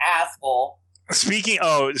name, Asshole. Speaking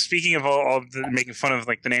of all the, making fun of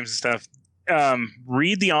like the names and stuff,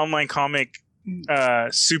 read the online comic.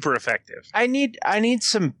 Super effective. I need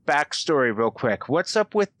some backstory real quick. What's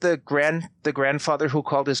up with the grandfather who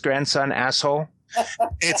called his grandson asshole?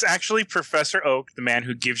 It's actually Professor Oak, the man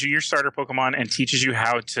who gives you your starter Pokemon and teaches you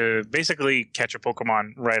how to basically catch a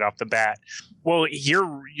Pokemon right off the bat. Well,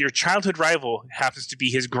 your childhood rival happens to be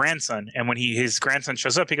his grandson, and when his grandson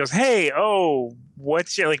shows up, he goes, "Hey,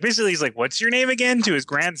 what's your," like, basically he's like, "What's your name again?" to his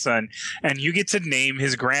grandson, and you get to name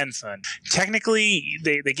his grandson. Technically,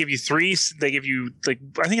 they give you three. They give you like,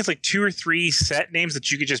 I think it's like 2 or 3 set names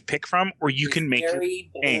that you could just pick from, or you can make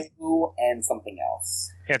Gary, your name. Blue, and something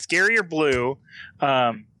else. Yeah, it's Gary or Blue.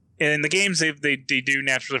 And in the games, they do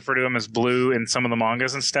naturally refer to him as Blue in some of the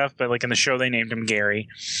mangas and stuff, but like in the show, they named him Gary.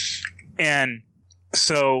 And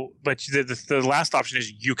so, but the last option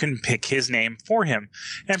is you can pick his name for him.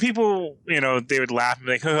 And people, they would laugh and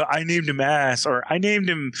be like, "Oh, I named him Ass," or "I named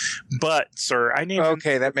him Butts," or "I named him."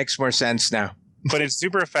 Okay, that makes more sense now. But it's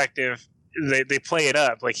super effective. They play it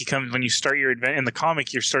up. Like, he comes when you start your adventure in the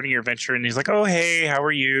comic, you're starting your adventure, and he's like, "Oh, hey, how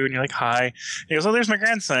are you?" And you're like, "Hi." And he goes, "Oh, there's my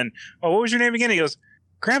grandson." "Oh, what was your name again?" He goes,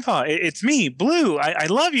 "Grandpa, it's me, Blue. I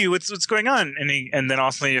love you. What's going on?" And then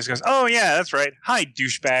also he just goes, "Oh yeah, that's right. Hi,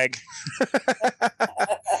 douchebag."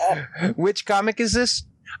 Which comic is this?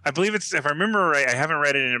 I believe it's, if I remember right, I haven't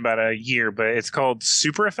read it in about a year, but it's called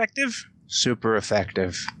Super Effective. Super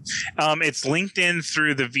effective. It's linked in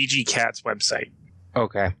through the VG Cats website.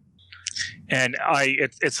 Okay. And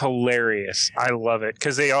it's hilarious. I love it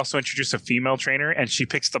because they also introduce a female trainer, and she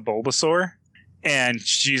picks the Bulbasaur, and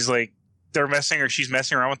she's like, she's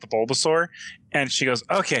messing around with the Bulbasaur, and she goes,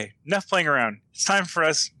 "Okay, enough playing around. It's time for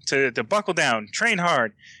us to buckle down, train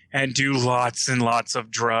hard, and do lots and lots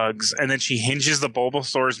of drugs." And then she hinges the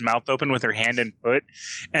Bulbasaur's mouth open with her hand and foot,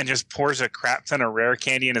 and just pours a crap ton of rare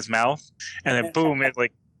candy in his mouth, and then boom, it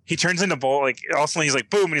like he turns into also he's like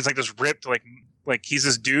boom, and he's like this ripped like he's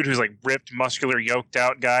this dude who's like ripped, muscular, yoked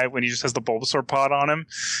out guy when he just has the Bulbasaur pod on him,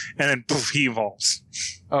 and then poof, he evolves.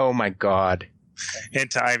 Oh my god.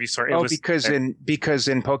 Into Ivysaur. Because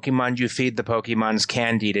in Pokemon you feed the Pokemons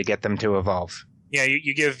candy to get them to evolve. Yeah,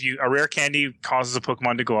 you give a rare candy causes a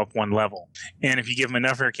Pokemon to go up 1 level, and if you give them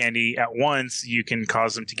enough rare candy at once, you can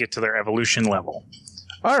cause them to get to their evolution level.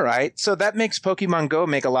 All right, so that makes Pokemon Go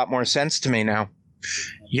make a lot more sense to me now.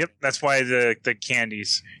 Yep, that's why the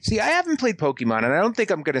candies. See, I haven't played Pokemon, and I don't think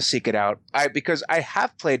I'm going to seek it out. Because I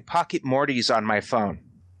have played Pocket Morty's on my phone.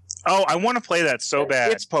 Oh, I want to play that so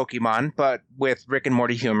bad. It's Pokemon, but with Rick and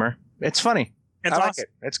Morty humor. It's funny. It's I awesome. like it.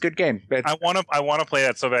 It's a good game. I want to play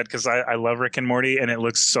that so bad because I love Rick and Morty, and it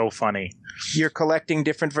looks so funny. You're collecting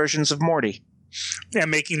different versions of Morty. Yeah,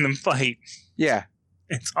 making them fight. Yeah.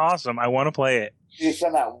 It's awesome. I want to play it. You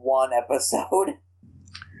said that one episode.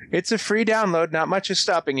 It's a free download. Not much is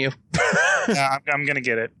stopping you. I'm going to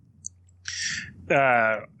get it.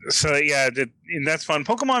 So yeah, that's fun.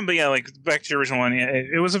 Pokemon, but yeah, like back to your original one,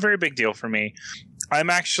 it was a very big deal for me. I'm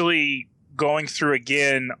actually going through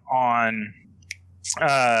again on,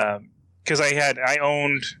 because I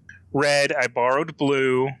owned Red, I borrowed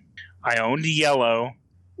Blue, I owned Yellow,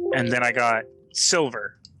 and then I got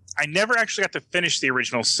Silver. I never actually got to finish the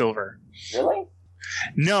original Silver. Really?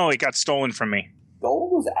 No, it got stolen from me.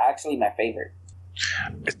 Gold was actually my favorite.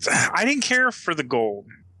 I didn't care for the gold.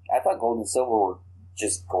 I thought gold and silver were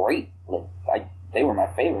just great. They were my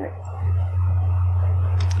favorite.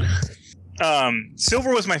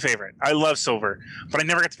 Silver was my favorite. I love Silver, but I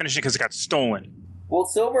never got to finish it because it got stolen. Well,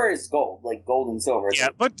 silver is gold, like gold and silver. Yeah,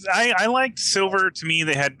 but I liked Silver. To me,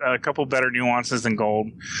 they had a couple better nuances than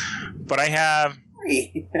Gold. But I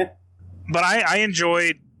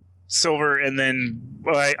enjoyed Silver, and then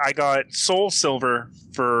I got Soul Silver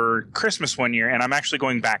for Christmas one year, and I'm actually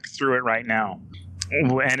going back through it right now.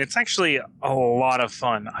 And it's actually a lot of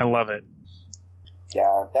fun. I love it.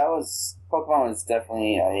 Yeah, Pokemon was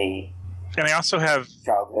definitely a... And I also have...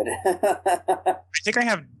 childhood. I think I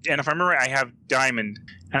have... And if I remember, I have Diamond.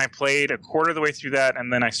 And I played a quarter of the way through that,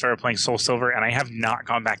 and then I started playing Soul Silver, and I have not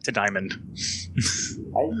gone back to Diamond.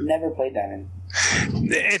 I've never played Diamond.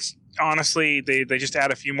 It's... Honestly, they just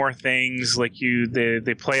add a few more things. Like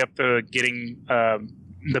they play up the getting...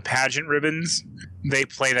 the pageant ribbons, they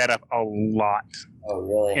play that up a lot Oh,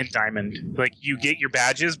 really? in Diamond. Like, you get your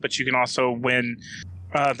badges, but you can also win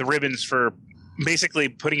the ribbons for basically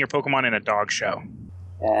putting your Pokemon in a dog show.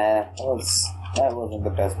 Yeah, that wasn't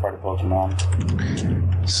the best part of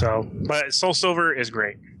Pokemon. So, but Soul Silver is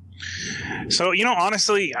great. So,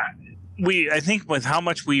 honestly, I think with how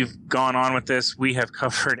much we've gone on with this, we have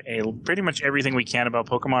covered pretty much everything we can about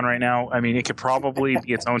Pokemon right now. I mean, it could probably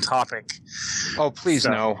be its own topic. Oh, please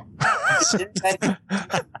no.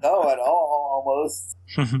 No, at all, almost.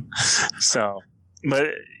 So, but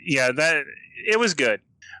yeah, it was good.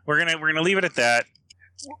 We're gonna leave it at that.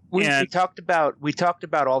 We talked about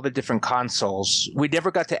all the different consoles. We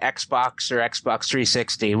never got to Xbox or Xbox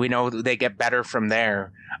 360. We know they get better from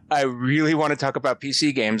there. I really want to talk about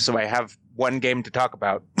PC games, so I have one game to talk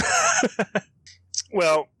about.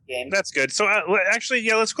 Well, Game. that's good. So actually,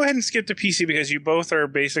 yeah, let's go ahead and skip to PC because you both are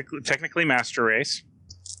technically Master Race.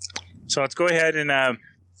 So let's go ahead and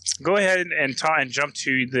jump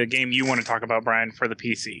to the game you want to talk about, Brian, for the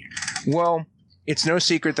PC. Well, it's no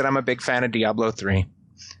secret that I'm a big fan of Diablo 3.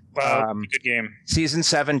 Good game. Season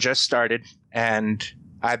 7 just started, and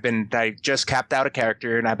I just capped out a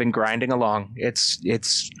character, and I've been grinding along. It's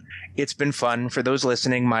been fun. For those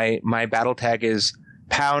listening, my battle tag is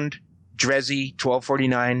Pound Drezzy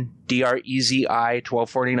 1249, DREZI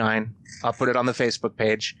 1249. I'll put it on the Facebook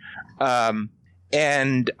page.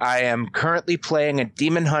 And I am currently playing a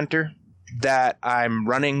Demon Hunter that I'm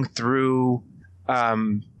running through.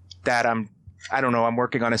 I'm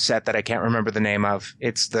working on a set that I can't remember the name of.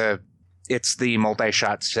 It's the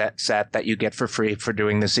multi-shot set that you get for free for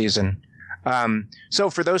doing the season.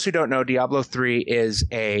 So for those who don't know, Diablo 3 is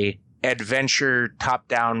a adventure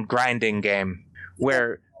top-down grinding game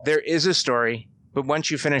where there is a story, but once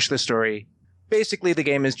you finish the story, basically the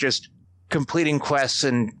game is just completing quests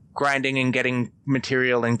and grinding and getting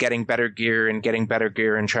material and getting better gear and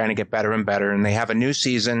trying to get better and better. And they have a new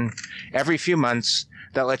season every few months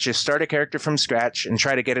that lets you start a character from scratch and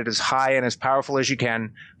try to get it as high and as powerful as you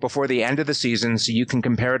can before the end of the season so you can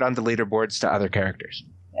compare it on the leaderboards to other characters.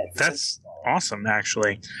 That's awesome,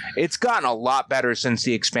 actually. It's gotten a lot better since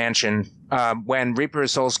the expansion. When Reaper of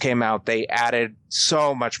Souls came out, they added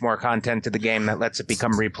so much more content to the game that lets it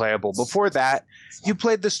become replayable. Before that, you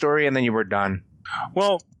played the story and then you were done.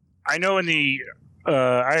 Well, I know in the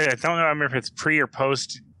I don't remember if it's pre or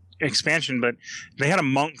post expansion, but they had a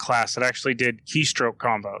monk class that actually did keystroke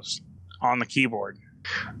combos on the keyboard.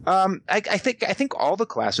 I think all the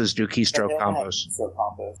classes do keystroke combos.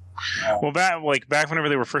 Well, back whenever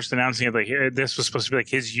they were first announcing it, like this was supposed to be like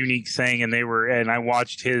his unique thing, and I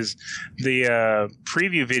watched the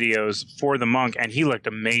preview videos for the monk, and he looked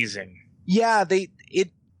amazing. Yeah,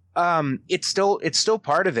 it's still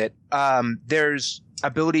part of it. There's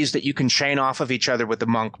abilities that you can chain off of each other with the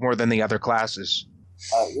monk more than the other classes.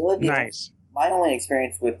 Nice. My only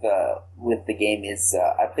experience with the game is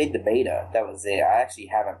I played the beta. That was it. I actually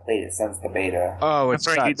haven't played it since the beta. Oh, that's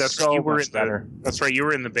right. You were in better. That's right. You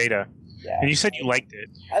were in the beta, yeah. And you said you liked it.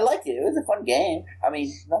 I liked it. It was a fun game. I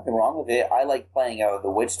mean, nothing wrong with it. I like playing the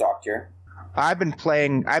Witch Doctor. I've been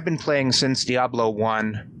playing since Diablo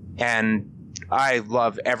 1, and I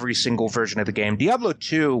love every single version of the game. Diablo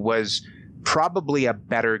 2 was probably a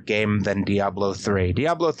better game than Diablo 3.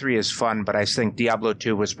 Diablo 3 is fun, but I think Diablo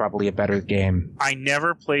 2 was probably a better game. I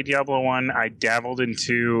never played Diablo 1. I dabbled in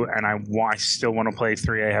 2, and I still want to play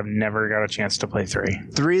 3. I have never got a chance to play 3.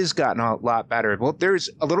 3's gotten a lot better. Well, there's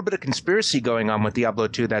a little bit of conspiracy going on with Diablo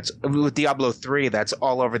 2 with Diablo 3 that's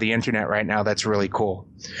all over the internet right now. That's really cool.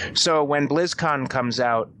 So when BlizzCon comes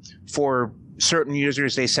out, for certain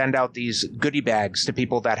users, they send out these goodie bags to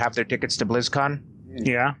people that have their tickets to BlizzCon.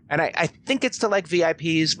 Yeah. And I think it's to like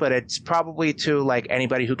VIPs, but it's probably to like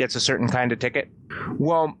anybody who gets a certain kind of ticket.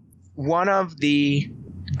 Well, one of the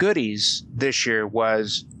goodies this year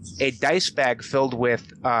was a dice bag filled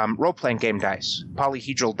with role-playing game dice,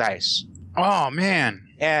 polyhedral dice. Oh, man.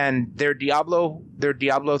 And they're Diablo 3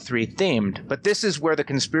 themed, but this is where the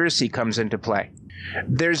conspiracy comes into play.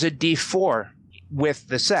 There's a D4 with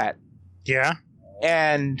the set. Yeah.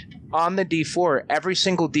 And on the D4, every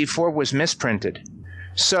single D4 was misprinted.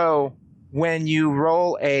 So when you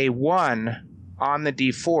roll a 1 on the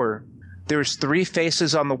D4, there's 3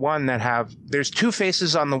 faces on the 1 there's 2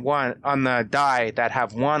 faces on the die that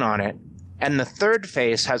have 1 on it, and the third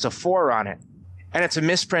face has a 4 on it. And it's a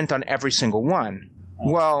misprint on every single one.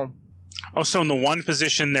 Well, oh, so in the 1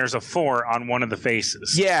 position, there's a 4 on one of the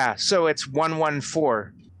faces. Yeah, so it's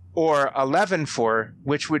 114 or 114,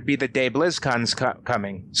 which would be the day BlizzCon's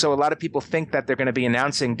coming. So a lot of people think that they're going to be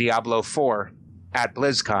announcing Diablo 4 at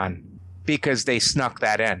BlizzCon because they snuck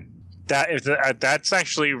that in. That's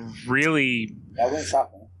actually really. That wouldn't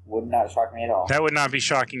shock me. Would not shock me at all. That would not be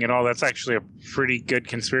shocking at all. That's actually a pretty good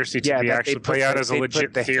conspiracy to be that actually play out as a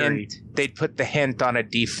legit theory. They'd put the hint on a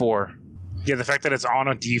D4. Yeah, the fact that it's on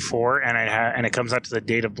a D4 and it comes out to the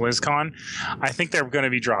date of BlizzCon, I think they're going to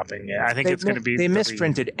be dropping it. I think it's going to be. They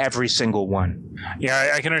misprinted every single one.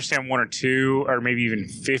 Yeah, I can understand 1 or 2 or maybe even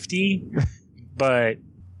 50, but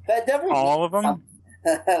that definitely all of them,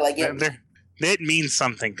 like it means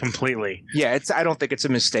something completely. Yeah, I don't think it's a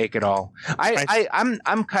mistake at all.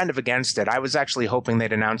 I'm kind of against it. I was actually hoping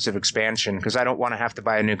they'd announce an expansion because I don't want to have to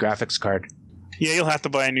buy a new graphics card. Yeah, you'll have to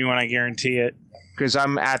buy a new one, I guarantee it. Because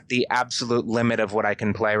I'm at the absolute limit of what I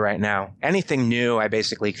can play right now. Anything new, I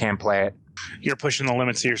basically can't play it. You're pushing the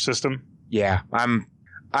limits of your system? Yeah,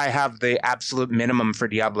 I have the absolute minimum for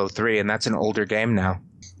Diablo 3, and that's an older game now.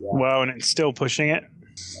 Well, and it's still pushing it?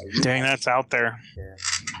 Dang, that's out there.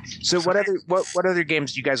 So what other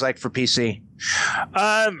games do you guys like for PC?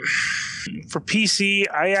 For PC,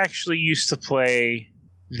 I actually used to play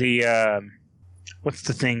the what's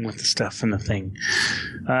the thing with the stuff and the thing?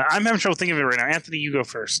 I'm having trouble thinking of it right now. Anthony, you go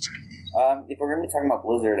first. If we're going to be talking about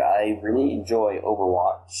Blizzard, I really enjoy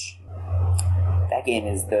Overwatch. That game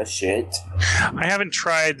is the shit. I haven't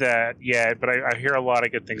tried that yet, but I hear a lot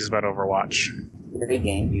of good things about Overwatch. Great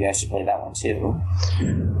game. You guys should play that one too.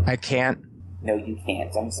 I can't. No, you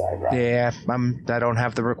can't. I'm sorry, Brian. Yeah, I don't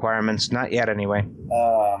have the requirements. Not yet, anyway.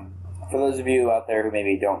 For those of you out there who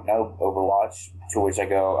maybe don't know Overwatch, to which I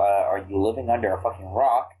go, are you living under a fucking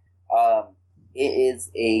rock? It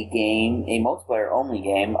is a game, a multiplayer-only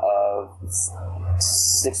game of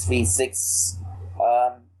 6v6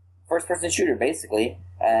 first-person shooter, basically.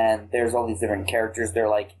 And there's all these different characters. They're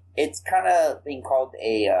like, it's kind of being called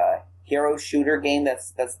a hero shooter game.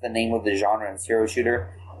 That's the name of the genre, is hero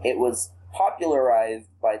shooter. It was popularized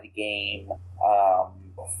by the game.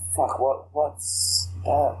 What's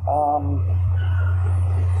that?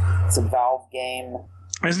 It's a Valve game.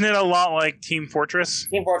 Isn't it a lot like Team Fortress?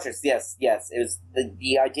 Team Fortress, yes. It was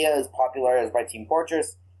the idea is popularized by Team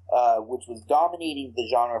Fortress, which was dominating the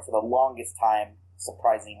genre for the longest time.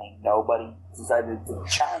 Surprisingly, nobody decided to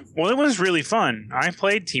challenge it. Well, it was really fun. I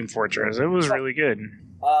played Team Fortress. It was really good.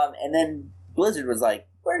 And then Blizzard was like,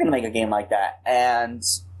 we're going to make a game like that. And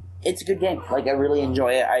it's a good game. Like, I really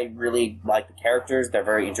enjoy it. I really like the characters. They're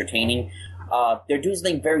very entertaining. They're doing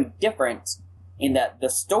something very different in that the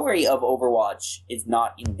story of Overwatch is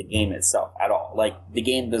not in the game itself at all. Like, the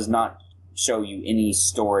game does not show you any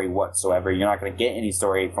story whatsoever. You're not going to get any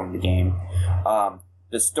story from the game.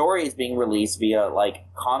 The story is being released via, like,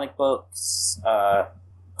 comic books,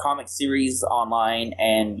 comic series online,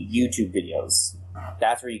 and YouTube videos.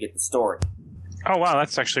 That's where you get the story. Oh, wow,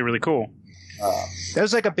 that's actually really cool. That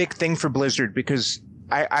was like a big thing for Blizzard because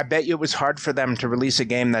I bet you it was hard for them to release a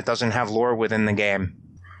game that doesn't have lore within the game.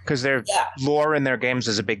 Because their lore in their games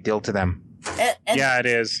is a big deal to them. And, yeah, it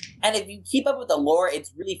is. And if you keep up with the lore,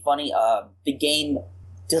 it's really funny. The game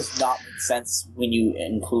does not make sense when you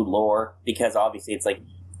include lore, because obviously it's like,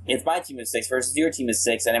 it's my team of 6 versus your team of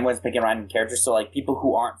 6, and everyone's picking random characters, so like people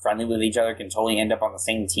who aren't friendly with each other can totally end up on the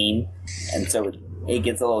same team, and so it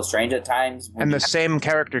gets a little strange at times. And the same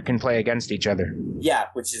character can play against each other. Yeah,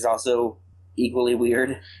 which is also equally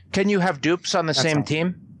weird. Can you have dupes on the same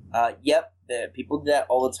team? Yep. People do that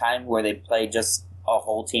all the time, where they play just a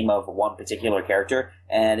whole team of one particular character,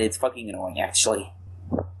 and it's fucking annoying, actually.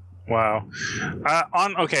 Wow.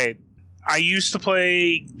 Okay, I used to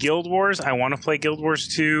play Guild Wars. I want to play Guild Wars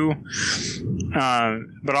 2.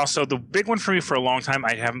 But also, the big one for me for a long time,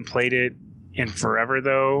 I haven't played it in forever,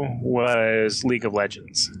 though, was League of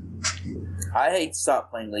Legends. I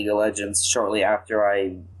stopped playing League of Legends shortly after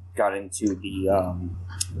I got into the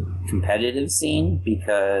competitive scene,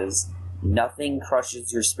 because nothing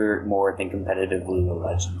crushes your spirit more than competitive League of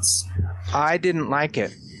Legends. I didn't like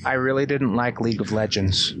it. I really didn't like League of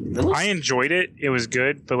Legends. Really? I enjoyed it. It was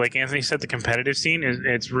good. But like Anthony said, the competitive scene,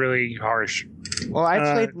 it's really harsh. Well, I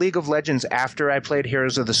played League of Legends after I played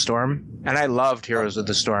Heroes of the Storm, and I loved Heroes of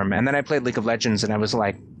the Storm. And then I played League of Legends, and I was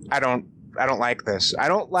like, I don't like this. I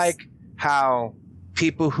don't like how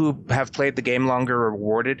people who have played the game longer are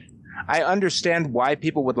rewarded. I understand why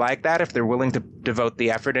people would like that if they're willing to devote the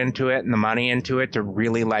effort into it and the money into it to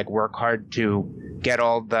really like work hard to get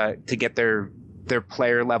their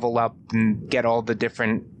player level up and get all the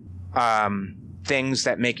different things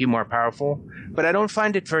that make you more powerful. But I don't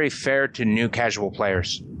find it very fair to new casual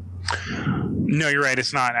players. No, you're right.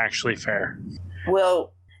 It's not actually fair.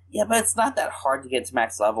 Well, yeah, but it's not that hard to get to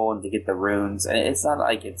max level and to get the runes. And it's not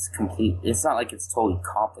like it's complete. It's not like it's totally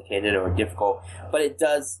complicated or difficult. But it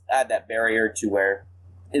does add that barrier to where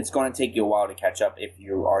it's going to take you a while to catch up if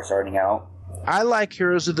you are starting out. I like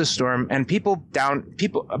Heroes of the Storm, and people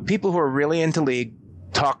who are really into League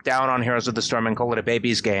talk down on Heroes of the Storm and call it a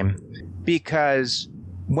baby's game, because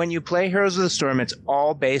when you play Heroes of the Storm, it's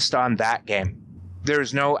all based on that game.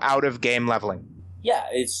 There's no out-of-game leveling. Yeah,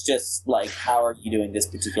 it's just like, how are you doing this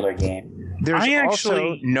particular game? There's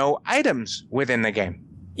also no items within the game.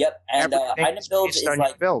 Yep, and item builds is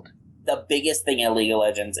like the biggest thing in League of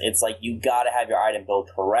Legends. It's like, you gotta have your item build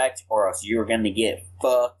correct, or else you're gonna get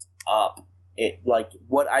fucked up. Like,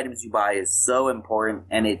 what items you buy is so important,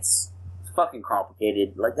 and it's fucking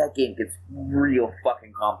complicated. Like, that game gets real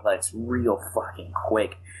fucking complex real fucking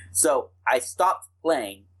quick. So I stopped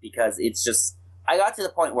playing because it's just, I got to the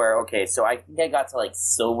point where, okay, so I think I got to like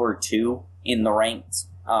Silver 2 in the ranked,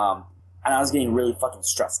 and I was getting really fucking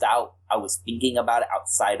stressed out. I was thinking about it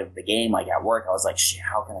outside of the game, like at work. I was like, shit,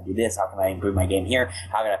 how can I do this? How can I improve my game here?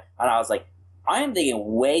 And I was like, I am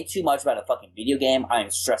thinking way too much about a fucking video game. I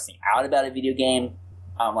am stressing out about a video game.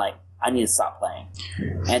 I'm like, I need to stop playing.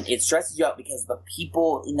 And it stresses you out because the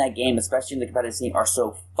people in that game, especially in the competitive scene, are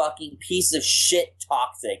so fucking piece of shit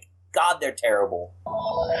toxic. God, they're terrible.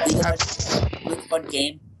 Really fun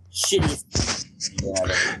game. Shittiest.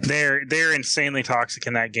 They're insanely toxic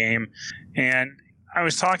in that game. And I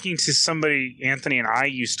was talking to somebody Anthony and I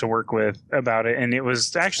used to work with about it, and it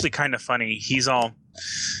was actually kind of funny. He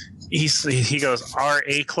goes, our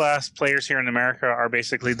A-class players here in America are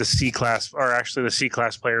basically the C-class, or actually the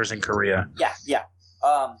C-class players in Korea. Yeah.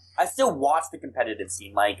 I still watch the competitive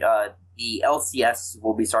scene. Like, the LCS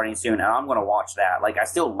will be starting soon, and I'm going to watch that. Like, I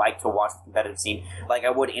still like to watch the competitive scene like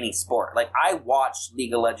I would any sport. Like, I watch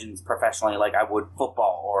League of Legends professionally like I would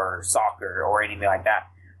football or soccer or anything like that.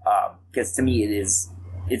 Because to me, it's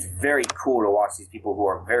very cool to watch these people who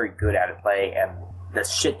are very good at it play, and the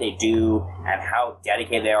shit they do and how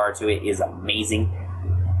dedicated they are to it is amazing.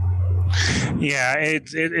 Yeah,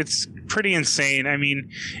 it's pretty insane. I mean,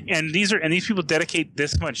 and these people dedicate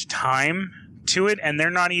this much time to it, and they're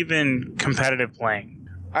not even competitive playing.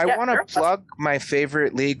 I want to plug my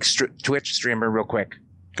favorite League Twitch streamer real quick.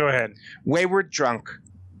 Go ahead. Wayward Drunk,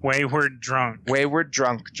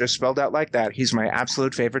 just spelled out like that. He's my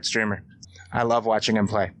absolute favorite streamer. I love watching him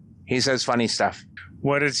play. He says funny stuff.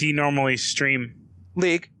 What does he normally stream?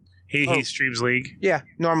 League. He streams League? Yeah,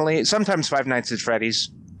 normally. Sometimes Five Nights at Freddy's.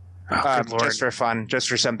 Oh, good Lord. Just for fun. Just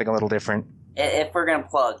for something a little different. If we're going to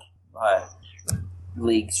plug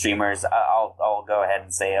League streamers, I'll go ahead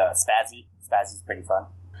and say Spazzy. Spazzy's pretty fun.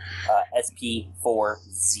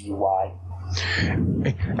 SP4ZY.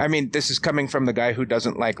 I mean, this is coming from the guy who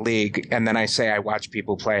doesn't like League, and then I say I watch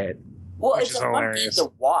people play it. Well, it's a fun game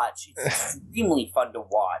to watch. It's extremely fun to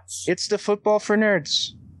watch. It's the football for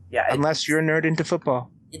nerds. Yeah, unless you're a nerd into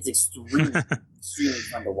football. It's extremely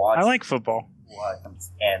fun to watch. I like football.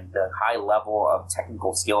 And the high level of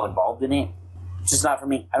technical skill involved in it. It's just not for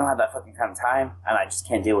me. I don't have that fucking kind of time, and I just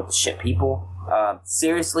can't deal with the shit people.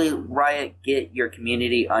 Seriously, Riot, get your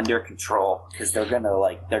community under control, because they're gonna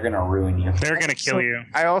ruin you. They're gonna kill you.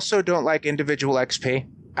 I also don't like individual XP.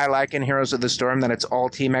 I like in Heroes of the Storm that it's all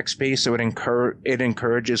team XP, so it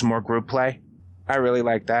encourages more group play. I really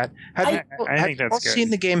like that. I think that's good. Have you seen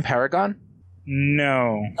the game Paragon?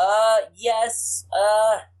 No. Yes.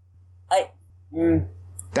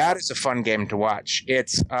 That is a fun game to watch.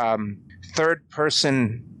 It's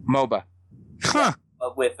third-person MOBA. Huh.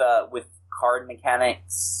 With card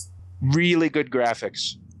mechanics. Really good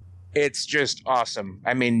graphics. It's just awesome.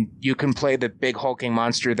 I mean, you can play the big hulking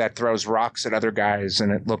monster that throws rocks at other guys,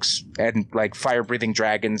 and it looks and like fire-breathing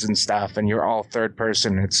dragons and stuff, and you're all third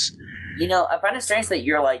person. It's I find it strange that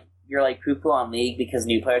you're like poo-poo on League because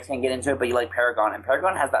new players can't get into it, but you like Paragon, and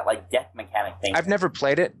Paragon has that like deck mechanic thing. I've never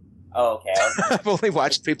played it. Oh, okay. I've only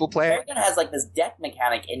watched people play it. Paragon has like this deck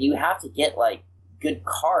mechanic, and you have to get like good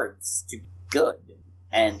cards to be good,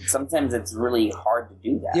 and sometimes it's really hard to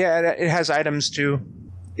do that. Yeah, it has items too.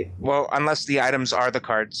 Well, unless the items are the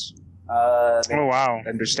cards. Oh, wow. I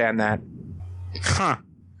understand that. Huh.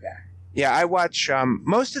 Yeah, I watch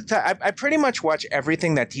most of the time. I pretty much watch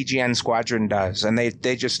everything that TGN Squadron does, and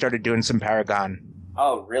they just started doing some Paragon.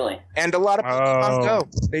 Oh, really? And a lot of Pokemon Go.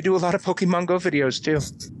 They do a lot of Pokemon Go videos too.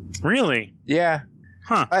 Really? Yeah.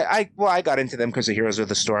 Huh. I got into them because of Heroes of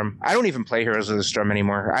the Storm. I don't even play Heroes of the Storm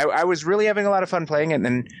anymore. I was really having a lot of fun playing it, and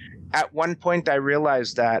then at one point I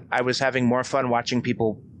realized that I was having more fun watching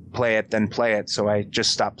people play it than play it, so I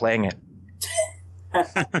just stopped playing it.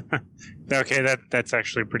 Okay, that's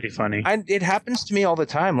actually pretty funny. It happens to me all the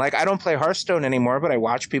time. Like, I don't play Hearthstone anymore, but I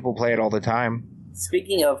watch people play it all the time.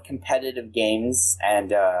 Speaking of competitive games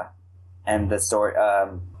and the story,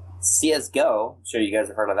 CSGO, I'm sure you guys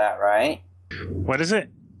have heard of that, right? What is it?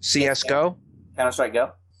 CS:GO? Counter-Strike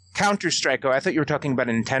Go? Counter-Strike Go. I thought you were talking about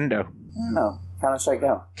Nintendo. No, Counter-Strike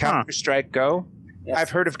Go. Counter-Strike Go? Yes. I've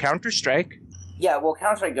heard of Counter-Strike. Yeah, well,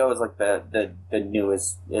 Counter-Strike Go is like the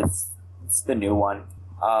newest. It's the new one.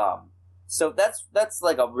 So that's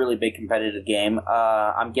like a really big competitive game.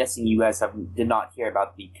 I'm guessing you guys did not hear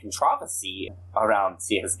about the controversy around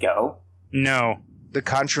CS:GO. No. The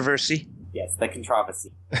controversy? Yes, the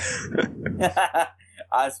controversy.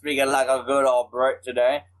 I'm speaking like a good old Brit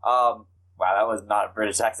today. Wow, that was not a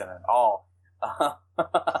British accent at all.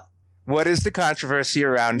 What is the controversy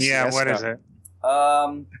around Yeah, CS:GO? what is it?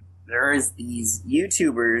 There's these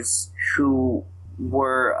YouTubers who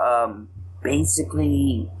were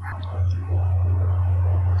basically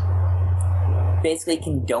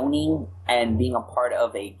condoning and being a part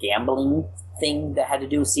of a gambling thing that had to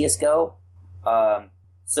do with CS:GO.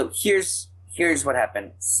 So here's what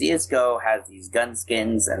happened. CS:GO has these gun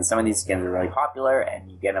skins, and some of these skins are really popular, and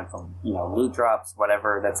you get them from loot drops,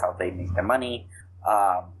 whatever. That's how they make their money.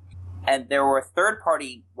 And there were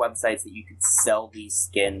third-party websites that you could sell these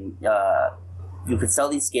skins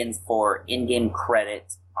for in-game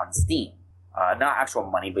credit on Steam. Not actual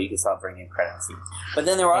money, but you could sell it for in-game credit on Steam. But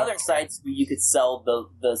then there were other sites where you could sell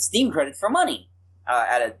the Steam credits for money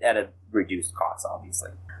at a reduced cost, obviously.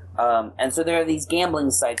 And so there are these gambling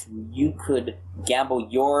sites where you could gamble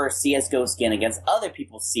your CS:GO skin against other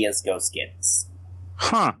people's CS:GO skins.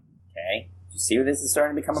 Huh. Okay? You see where this is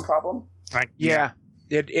starting to become a problem? Yeah.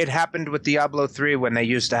 It happened with Diablo 3 when they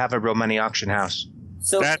used to have a real money auction house.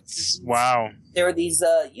 So That's, wow. there were these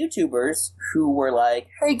YouTubers who were like,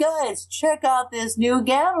 "Hey guys, check out this new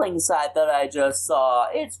gambling site that I just saw.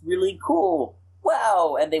 It's really cool.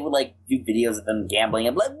 Wow." And they would like do videos of them gambling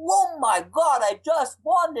and be like, "Oh my god, I just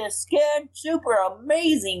won this skin. Super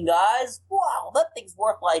amazing, guys. Wow, that thing's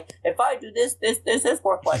worth like, if I do this, it's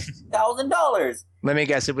worth like $1,000. Let me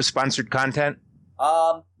guess, it was sponsored content?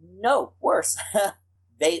 No, worse.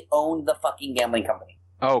 They own the fucking gambling company.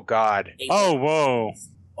 Oh, God. They Oh, whoa.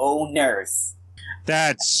 owners.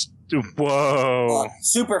 That's, whoa.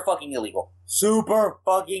 Super fucking illegal. Super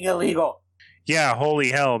fucking illegal. Yeah,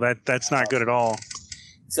 holy hell. That's not good at all.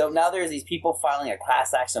 So now there's these people filing a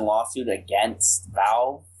class action lawsuit against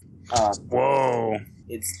Valve. Whoa.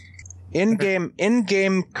 It's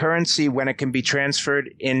In-game currency, when it can be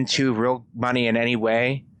transferred into real money in any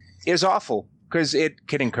way, is awful. Because it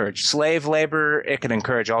can encourage slave labor, it can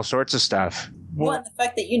encourage all sorts of stuff. well, and the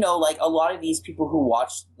fact that like a lot of these people who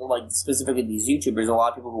watch, like specifically these YouTubers, a lot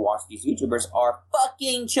of people who watch these YouTubers are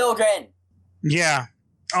fucking children. Yeah.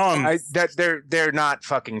 They're not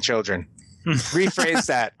fucking children. Rephrase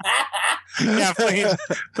that. Yeah, please.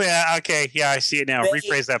 Yeah, okay. Yeah, I see it now.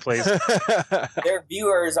 Rephrase that, please. Their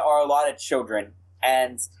viewers are a lot of children,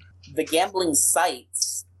 and the gambling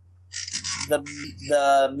sites,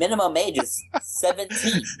 the minimum age is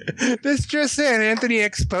 17. This just in, Anthony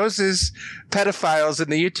exposes pedophiles in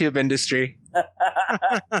the YouTube industry.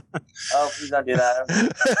 Oh, please don't do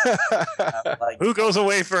that. Like, Who goes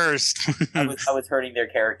away first? I was hurting their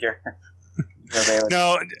character.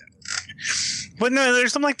 No. But no,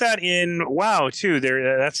 there's something like that in WoW too.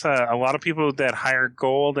 That's a lot of people that hire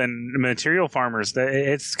gold and material farmers.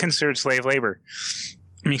 It's considered slave labor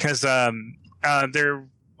because there.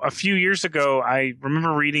 A few years ago, I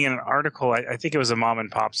remember reading in an article. I think it was a mom and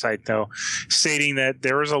pop site though, stating that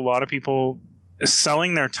there was a lot of people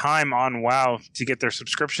selling their time on WoW to get their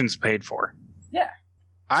subscriptions paid for. Yeah,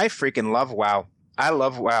 I freaking love WoW. I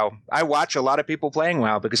love WoW. I watch a lot of people playing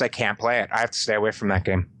WoW because I can't play it. I have to stay away from that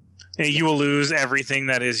game. You will lose everything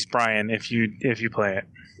that is Brian if you play it.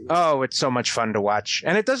 Oh, it's so much fun to watch.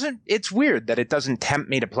 And it's weird that it doesn't tempt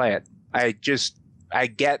me to play it. I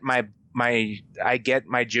get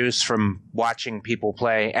my juice from watching people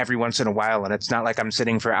play every once in a while, and it's not like I'm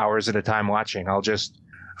sitting for hours at a time watching. I'll just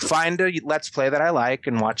find a Let's Play that I like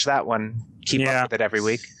and watch that one. Keep up with it every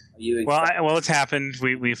week. Well, it's happened.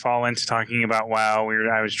 We fall into talking about WoW.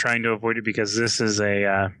 I was trying to avoid it because this is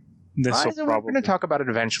we're going to talk about it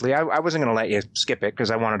eventually. I wasn't going to let you skip it because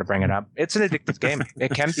I wanted to bring it up. It's an addictive game.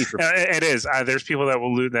 It can be. It is. There's people that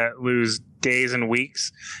will lose days and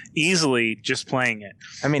weeks easily just playing it.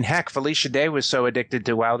 I mean, heck, Felicia Day was so addicted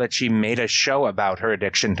to WoW that she made a show about her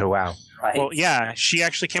addiction to WoW. Right. Well, yeah, she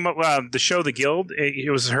actually came up the show The Guild.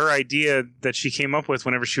 It was her idea that she came up with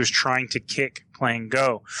whenever she was trying to kick playing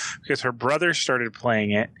Go, because her brother started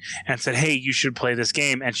playing it and said, "Hey, you should play this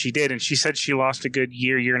game," and she did. And she said she lost a good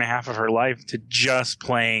year and a half of her life to just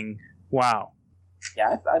playing WoW.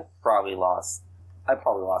 Yeah, I probably lost a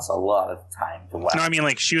lot of time to WoW. No, I mean,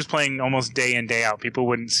 like, she was playing almost day in, day out. People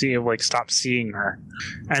wouldn't stop seeing her.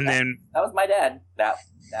 And then that was my dad. That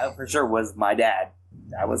for sure was my dad.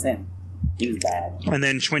 That was him. He was bad. And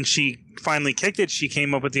then when she finally kicked it, she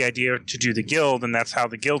came up with the idea to do the Guild, and that's how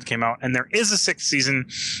the Guild came out. And there is a 6th season.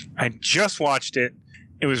 I just watched it.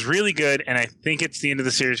 It was really good, and I think it's the end of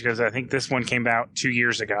the series because I think this one came out 2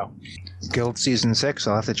 years ago. Guild Season 6.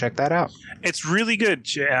 I'll have to check that out. It's really good.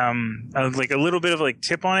 Like a little bit of like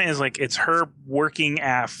tip on it is like it's her working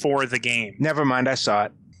for the game. Never mind, I saw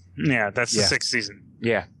it. Yeah, that's the 6th season.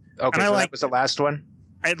 Yeah. Okay, so that was the last one?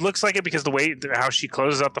 It looks like it because the way how she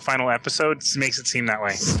closes out the final episode makes it seem that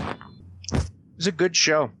way. It was a good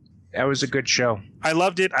show. That was a good show. I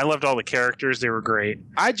loved it. I loved all the characters. They were great.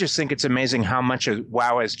 I just think it's amazing how much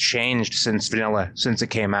WoW has changed since vanilla, since it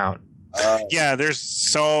came out. Yeah,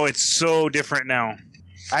 it's so different now.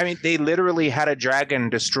 I mean, they literally had a dragon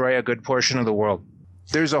destroy a good portion of the world.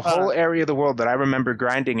 There's a whole area of the world that I remember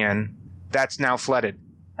grinding in that's now flooded.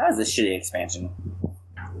 That was a shitty expansion.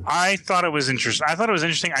 I thought it was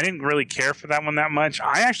interesting. I didn't really care for that one that much.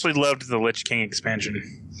 I actually loved the Lich King expansion.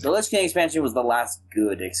 The Lich King expansion was the last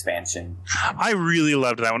good expansion. I really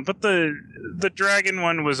loved that one, but the dragon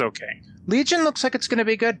one was okay. Legion looks like it's going to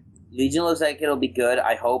be good. Legion looks like it'll be good,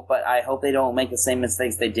 I hope, but I hope they don't make the same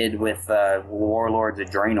mistakes they did with Warlords of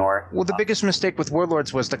Draenor. Well, the biggest mistake with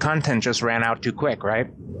Warlords was the content just ran out too quick, right?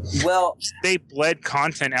 Well, they bled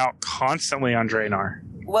content out constantly on Draenor.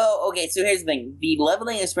 Well, okay, so here's the thing. The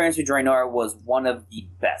leveling experience with Draenor was one of the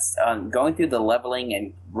best. Going through the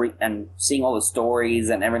leveling and seeing all the stories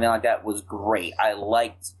and everything like that was great. I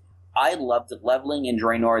loved leveling in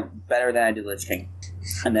Draenor better than I did Lich King.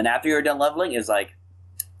 And then after you were done leveling, it was like,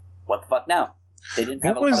 what the fuck now? They didn't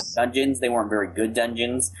have a lot of dungeons. They weren't very good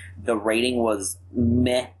dungeons. The rating was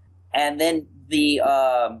meh. And then the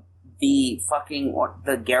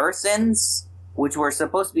garrisons, which were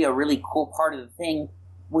supposed to be a really cool part of the thing,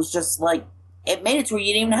 was just like, it made it to where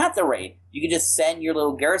you didn't even have to raid. You could just send your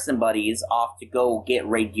little garrison buddies off to go get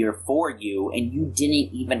raid gear for you, and you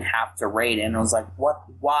didn't even have to raid. And I was like, what?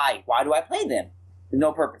 Why? Why do I play them? There's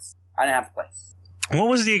no purpose. I didn't have to play. What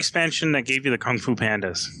was the expansion that gave you the Kung Fu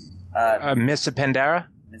Pandas? Miss Pandaria?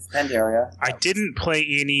 Miss Pandaria. I didn't play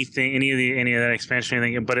any of that expansion or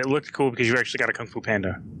anything, but it looked cool because you actually got a Kung Fu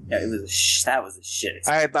Panda. Yeah, that was a shit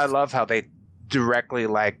expansion. I love how they directly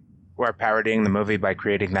were parodying the movie by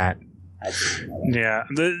creating that. Yeah,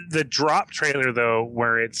 the drop trailer though,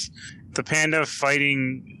 where it's the panda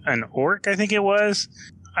fighting an orc, I think it was.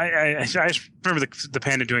 I just remember the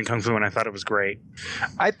panda doing kung fu, and I thought it was great.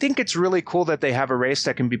 I think it's really cool that they have a race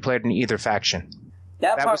that can be played in either faction.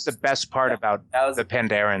 That was the best part about the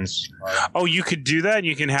Pandarans. Oh, you could do that?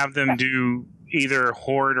 You can have them do either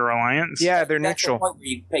Horde or Alliance? Yeah, they're neutral.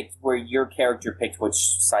 The point where your character picked which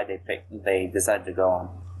side they decided to go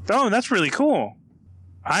on. Oh, that's really cool.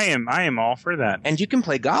 I am all for that. And you can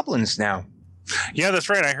play goblins now. Yeah, that's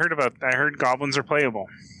right. I heard goblins are playable.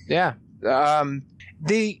 Yeah.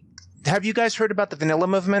 Have you guys heard about the vanilla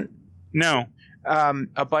movement? No.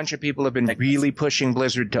 A bunch of people have been really pushing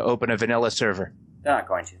Blizzard to open a vanilla server. They're not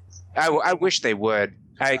going to. I wish they would.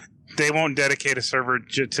 They won't dedicate a server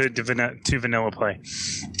to vanilla play.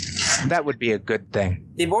 That would be a good thing.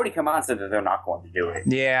 They've already come out and said that they're not going to do it.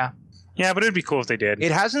 Yeah. Yeah, but it'd be cool if they did.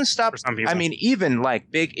 It hasn't stopped. For some people. I mean, even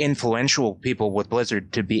big influential people with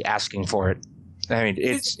Blizzard to be asking for it. I mean,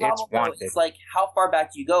 it's wanted. It's like, how far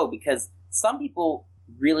back do you go? Because some people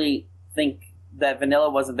really think that vanilla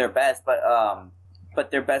wasn't their best,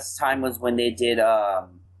 but their best time was when they did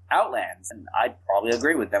Outlands, and I'd probably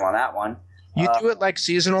agree with them on that one. You do it like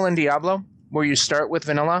seasonal in Diablo, where you start with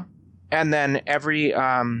vanilla, and then every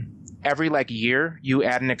year you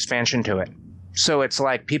add an expansion to it. So it's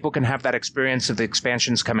like people can have that experience of the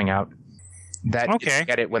expansions coming out. That you didn't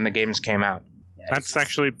get it when the games came out. That's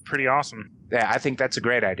actually pretty awesome. Yeah, I think that's a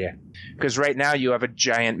great idea. Because right now you have a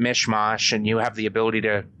giant mishmash, and you have the ability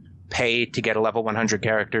to pay to get a level 100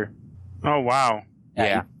 character. Oh, wow.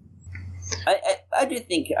 Yeah. I do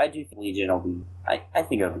think Legion will be... I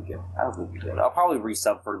think it'll be good. It'll be good. I'll probably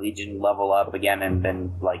resub for Legion, level up again, and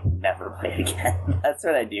then, never play it again. That's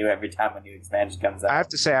what I do every time a new expansion comes out. I have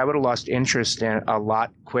to say, I would have lost interest in it a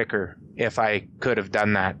lot quicker if I could have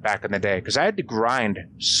done that back in the day. Because I had to grind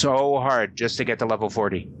so hard just to get to level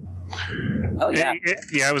 40. Oh, yeah.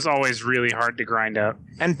 It was always really hard to grind up.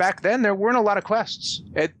 And back then, there weren't a lot of quests.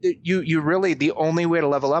 You really, the only way to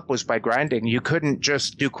level up was by grinding. You couldn't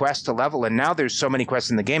just do quests to level, and now there's so many quests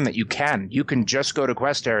in the game that you can just go to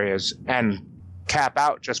quest areas and cap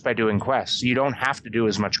out just by doing quests. You don't have to do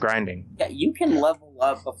as much grinding. Yeah, you can level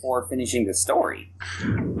up before finishing the story.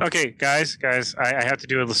 Okay, guys, I have to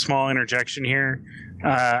do a small interjection here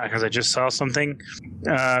because I just saw something.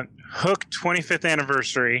 Hook 25th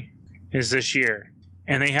anniversary is this year,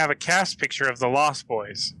 and they have a cast picture of the Lost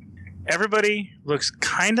Boys. Everybody looks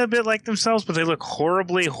kind of a bit like themselves, but they look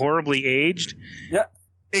horribly, horribly aged. Yeah.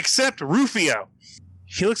 Except Rufio.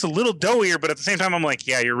 He looks a little doughier, but at the same time, I'm like,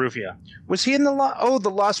 yeah, you're Rufio. Was he in the the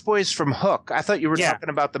Lost Boys from Hook? I thought you were talking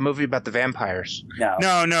about the movie about the vampires.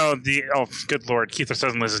 No. No. Good Lord. Keith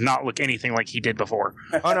Sutherland does not look anything like he did before.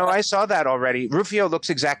 Oh, no, I saw that already. Rufio looks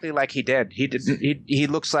exactly like he did. He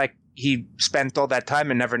looks like he spent all that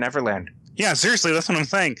time in Never Neverland. Yeah, seriously, that's what I'm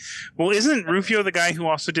saying. Well, isn't Rufio the guy who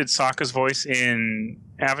also did Sokka's voice in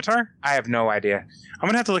Avatar? I have no idea. I'm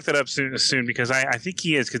going to have to look that up soon because I think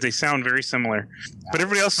he is, because they sound very similar. But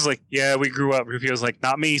everybody else is like, yeah, we grew up. Rufio's like,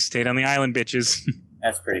 not me, stayed on the island, bitches.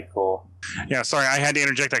 That's pretty cool. Yeah, sorry, I had to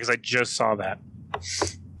interject that because I just saw that.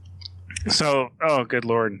 So, oh, good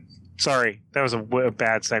Lord. Sorry, that was a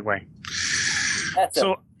bad segue.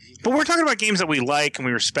 But we're talking about games that we like and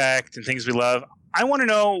we respect and things we love. I want to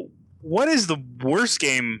know, what is the worst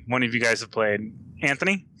game one of you guys have played?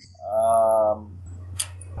 Anthony?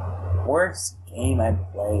 Worst game I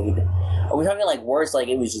played. Are we talking like worse, like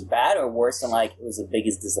it was just bad, or worse than like it was the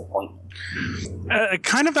biggest disappointment?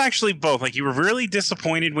 Kind of actually both. Like you were really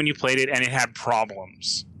disappointed when you played it and it had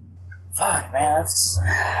problems. Fuck, man. That's...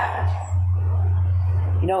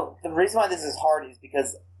 You know, the reason why this is hard is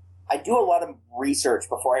because I do a lot of research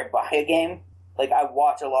before I buy a game. Like, I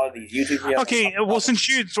watch a lot of these YouTube videos. Okay, well, since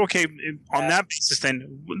you... Okay, on that basis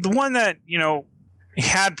then, the one that, you know,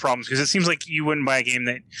 had problems, because it seems like you wouldn't buy a game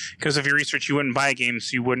that... Because of your research, you wouldn't buy a game,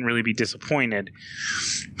 so you wouldn't really be disappointed.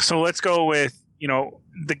 So let's go with, you know,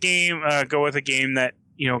 the game... go with a game that,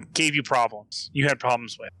 you know, gave you problems. You had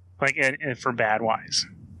problems with. Like, and for bad-wise.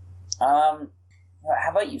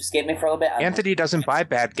 How about you skip me for a little bit? Anthony doesn't buy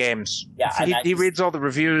bad games. Yeah, he reads all the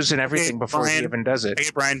reviews and everything before he even does it.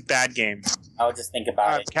 Hey, Brian, bad game. I would just think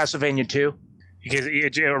about it. Castlevania 2. Because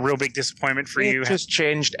it's a real big disappointment for you. It just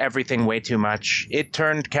changed everything way too much. It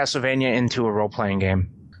turned Castlevania into a role-playing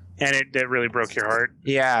game. And it really broke your heart.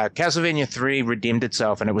 Yeah, Castlevania 3 redeemed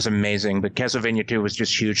itself, and it was amazing, but Castlevania 2 was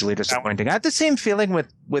just hugely disappointing. I had the same feeling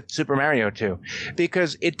with Super Mario 2,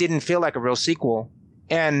 because it didn't feel like a real sequel,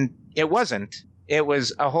 and it wasn't. It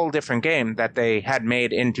was a whole different game that they had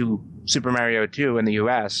made into Super Mario 2 in the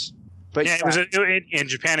US. But yeah, in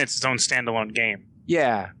Japan, it's its own standalone game.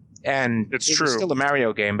 Yeah, and it's it true. was still a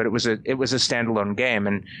Mario game, but it was a standalone game,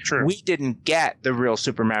 and we didn't get the real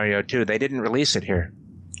Super Mario 2. They didn't release it here.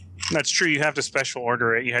 That's true. You have to special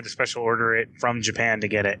order it. You had to special order it from Japan to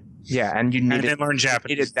get it. Yeah, and you needed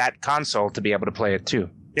that console to be able to play it too.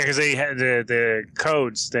 Yeah, because they had the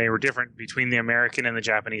codes. They were different between the American and the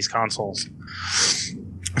Japanese consoles.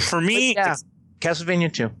 For me,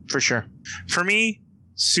 Castlevania 2 for sure. For me,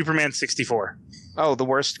 Superman 64. Oh, the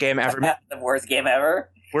worst game ever made. The worst game ever.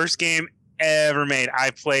 Worst game ever made.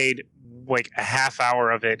 I played like a half hour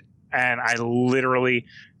of it, and I literally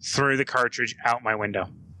threw the cartridge out my window.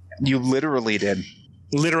 You literally did.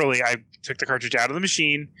 Literally, I took the cartridge out of the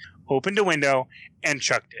machine, opened a window, and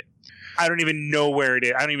chucked it. I don't even know where it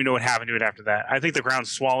is. I don't even know what happened to it after that. I think the ground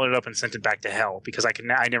swallowed it up and sent it back to hell because I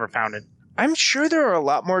never found it. I'm sure there are a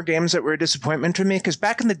lot more games that were a disappointment to me because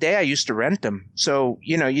back in the day I used to rent them. So,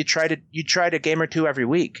 you know, you tried a game or two every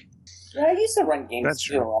week. Yeah, I used to rent games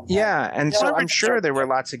too. Yeah, and so I'm sure there were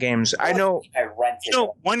lots of games. I know.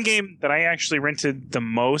 One game that I actually rented the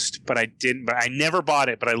most, but I never bought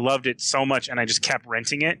it, but I loved it so much, and I just kept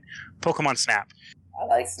renting it. Pokemon Snap. I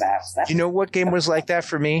like Snap. Do you know what game was like that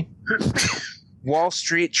for me? Wall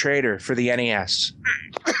Street Trader for the NES.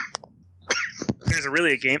 There's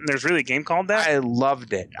really a game called that? I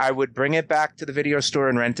loved it. I would bring it back to the video store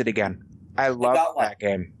and rent it again. I loved that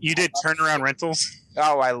game. You did turnaround rentals?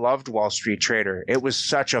 Oh, I loved Wall Street Trader. It was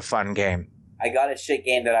such a fun game. I got a shit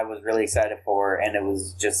game that I was really excited for, and it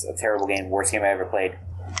was just a terrible game. Worst game I ever played.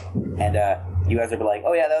 And you guys would be like,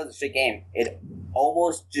 oh yeah, that was a shit game. It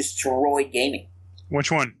almost destroyed gaming. Which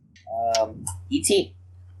one? E.T.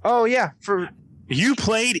 Oh, yeah. You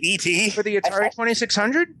played E.T.? For the Atari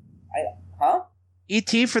 2600? Huh?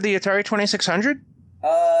 E.T. for the Atari 2600?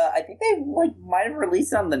 I think they might have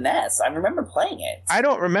released it on the NES. I remember playing it. I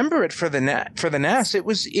don't remember it for the NES. It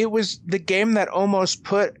was the game that almost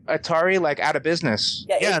put Atari out of business.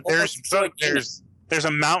 Yeah, there's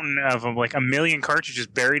a mountain of like 1 million cartridges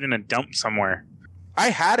buried in a dump somewhere.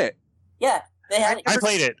 I had it. Yeah, they had it. I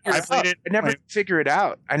played it. I never could figure it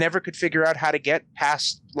out. I never could figure out how to get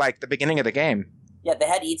past the beginning of the game. Yeah, they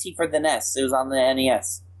had E.T. for the NES. It was on the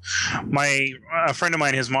NES. A friend of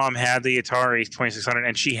mine, his mom had the Atari 2600,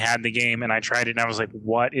 and she had the game, and I tried it, and I was like,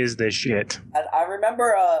 "What is this shit?" I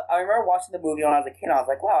remember watching the movie when I was a kid. And I was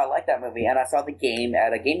like, "Wow, I like that movie." And I saw the game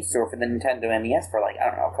at a game store for the Nintendo NES for like, I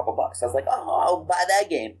don't know, a couple bucks. I was like, "Oh, I'll buy that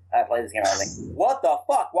game." And I played this game. I was like, "What the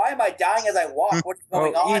fuck? Why am I dying as I walk? What's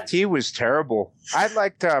going on?" E.T. was terrible. I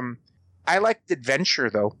liked Adventure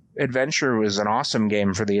though. Adventure was an awesome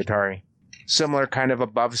game for the Atari. Similar kind of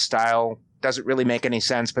above style. Doesn't really make any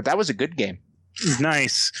sense, but that was a good game.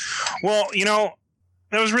 Nice. Well,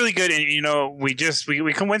 that was really good, and we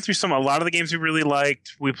went through a lot of the games we really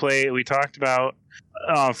liked. We talked about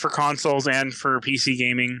for consoles and for PC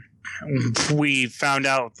gaming. We found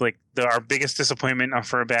out our biggest disappointment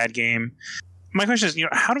for a bad game. My question is,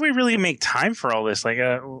 how do we really make time for all this? Like,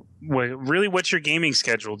 really, what's your gaming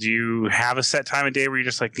schedule? Do you have a set time of day where you're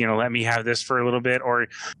just like, let me have this for a little bit, or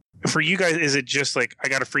for you guys, is it just like, I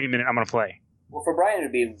got a free minute, I'm going to play? Well, for Brian, it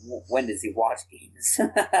would be, when does he watch games?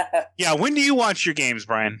 Yeah, when do you watch your games,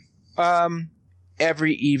 Brian?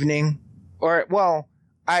 Every evening.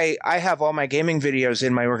 I have all my gaming videos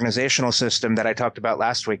in my organizational system that I talked about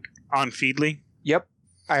last week. On Feedly? Yep.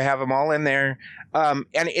 I have them all in there. And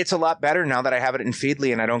it's a lot better now that I have it in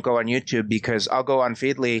Feedly and I don't go on YouTube, because I'll go on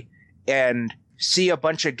Feedly and see a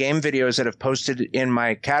bunch of game videos that have posted in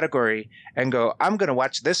my category and go, I'm going to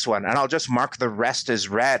watch this one. And I'll just mark the rest as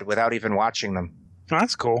red without even watching them. Oh,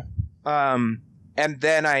 that's cool. And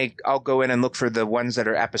then I'll go in and look for the ones that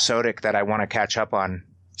are episodic that I want to catch up on.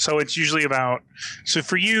 So it's usually so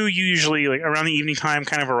for you usually like around the evening time,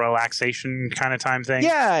 kind of a relaxation kind of time thing?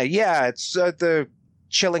 Yeah. It's the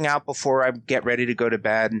chilling out before I get ready to go to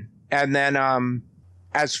bed. And then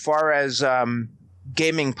as far as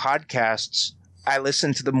gaming podcasts, I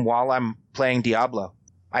listen to them while I'm playing Diablo.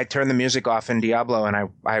 I turn the music off in Diablo and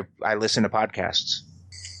I listen to podcasts.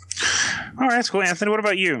 All right, that's cool. Anthony, what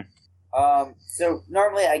about you? So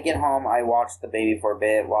normally I get home, I watch the baby for a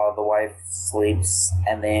bit while the wife sleeps,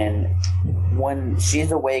 and then when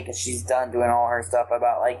she's awake and she's done doing all her stuff,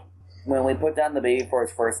 when we put down the baby for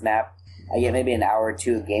his first nap, I get maybe an hour or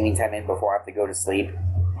two of gaming time in before I have to go to sleep.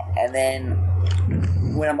 And then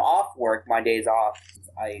when I'm off work, my days off,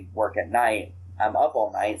 I work at night, I'm up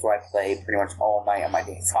all night, so I play pretty much all night on my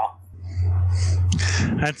days off.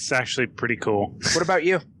 That's actually pretty cool. What about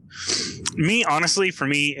you? Me, honestly, for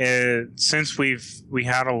me, since we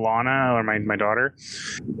had Alana, or my daughter,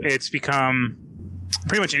 it's become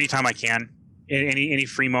pretty much any time I can. Any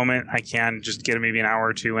free moment I can, just get maybe an hour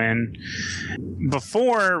or two in.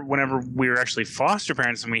 Before, whenever we were actually foster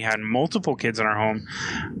parents and we had multiple kids in our home,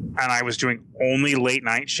 and I was doing only late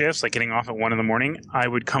night shifts, like getting off at 1 a.m, I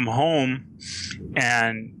would come home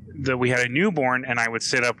and we had a newborn, and I would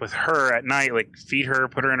sit up with her at night, like feed her,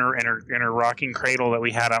 put her in her rocking cradle that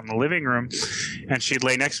we had out in the living room, and she'd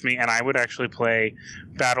lay next to me, and I would actually play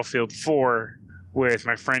Battlefield 4 with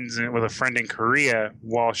my friends, with a friend in Korea,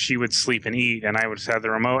 while she would sleep and eat, and I would have the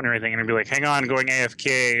remote and everything, and I'd be like, "Hang on, going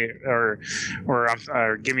AFK," or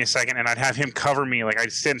 "Give me a second," and I'd have him cover me. Like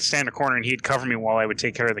I'd stand in a corner, and he'd cover me while I would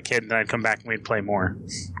take care of the kid, and then I'd come back and we'd play more.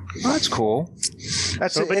 Well, that's cool.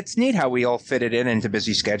 It's neat how we all fit it into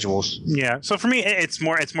busy schedules. Yeah. So for me, it's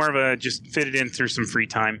more of a just fit it in through some free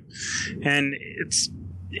time, and it's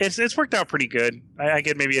worked out pretty good. I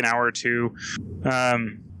get maybe an hour or two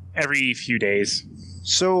every few days.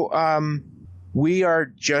 So we are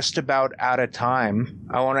just about out of time.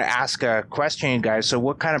 I want to ask a question, you guys. So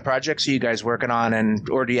what kind of projects are you guys working on,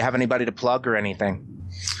 or do you have anybody to plug or anything?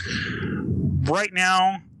 Right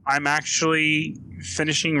now, I'm actually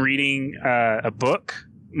finishing reading a book,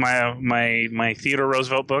 my Theodore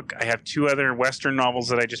Roosevelt book. I have 2 other Western novels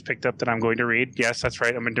that I just picked up that I'm going to read. Yes, that's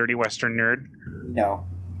right. I'm a dirty Western nerd. No.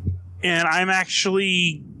 And I'm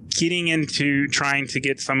actually getting into trying to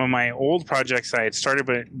get some of my old projects I had started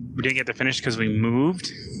but we didn't get to finish because we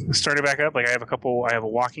moved. Started back up. Like I have a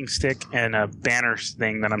walking stick and a banner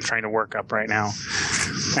thing that I'm trying to work up right now.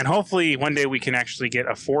 And hopefully one day we can actually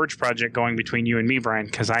get a Forge project going between you and me, Brian,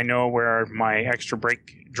 because I know where my extra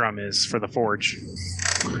brake drum is for the Forge.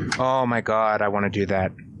 Oh my God, I want to do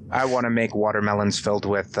that. I want to make watermelons filled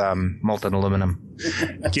with molten aluminum.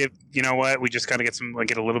 You know what? We just got to get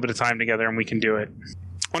a little bit of time together and we can do it.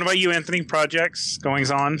 What about you, Anthony? Projects,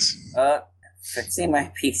 goings-ons? Fixing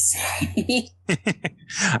my PC.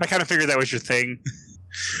 I kind of figured that was your thing.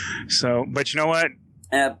 So, but you know what?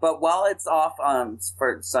 But while it's off,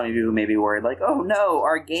 for some of you who may be worried, like, oh no,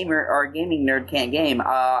 our gaming nerd can't game.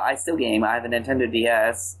 I still game. I have a Nintendo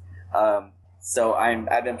DS. So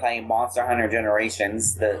I've been playing Monster Hunter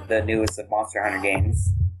Generations, the newest of Monster Hunter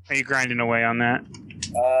games. Are you grinding away on that?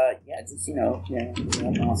 Yeah, just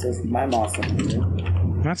monsters, my Monster Hunter.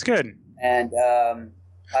 That's good. And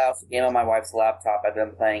I also game on my wife's laptop. I've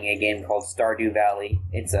been playing a game called Stardew Valley.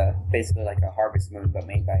 It's basically like a Harvest Moon, but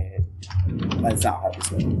made by it. But it's not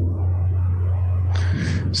Harvest Moon.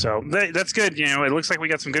 So that's good. It looks like we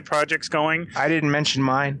got some good projects going. I didn't mention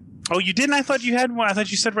mine. Oh, you didn't? I thought you had one. I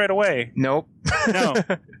thought you said right away. Nope. No.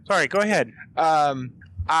 Sorry, go ahead.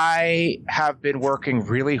 I have been working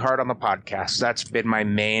really hard on the podcast. That's been my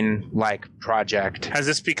main project. Has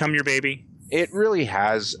this become your baby? It really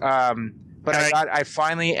has. But I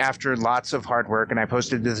finally, after lots of hard work, and I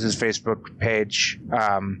posted this as Facebook page,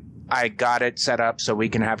 I got it set up so we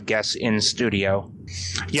can have guests in studio.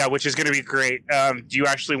 Yeah, which is going to be great. Do you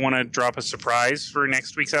actually want to drop a surprise for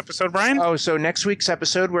next week's episode, Brian? Oh, so next week's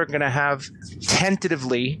episode, we're going to have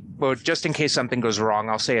tentatively, well, just in case something goes wrong,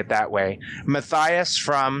 I'll say it that way, Matthias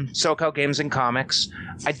from SoCal Games and Comics.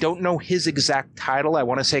 I don't know his exact title. I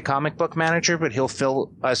want to say comic book manager, but he'll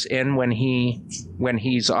fill us in when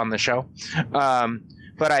he's on the show.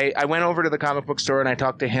 But I went over to the comic book store and I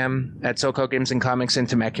talked to him at SoCal Games and Comics in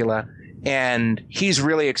Temecula. And he's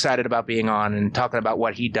really excited about being on and talking about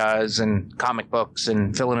what he does and comic books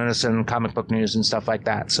and filling in us in comic book news and stuff like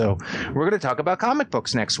that. So we're going to talk about comic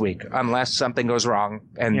books next week, unless something goes wrong.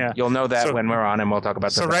 And you'll know that when we're on and we'll talk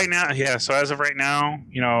about that. So right now, so as of right now,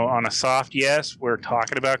 on a soft yes, we're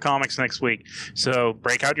talking about comics next week. So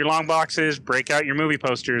break out your long boxes, break out your movie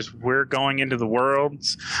posters. We're going into the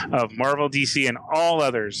worlds of Marvel, DC, and all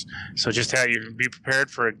others. So just have you be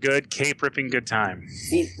prepared for a good cape-ripping good time.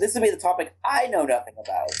 See, this would be the topic I know nothing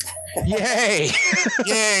about. Yay!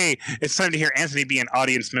 Yay! It's time to hear Anthony be an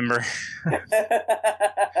audience member.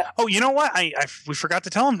 Oh, you know what? We forgot to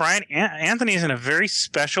tell him, Brian. Anthony's in a very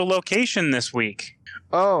special location this week.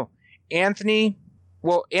 Oh, Anthony.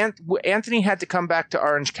 Well, Anthony had to come back to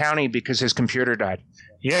Orange County because his computer died.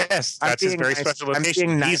 Yes, that's his very special location. I'm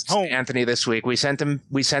being nice He's home. to Anthony this week. We sent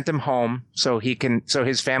him home so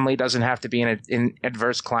his family doesn't have to be in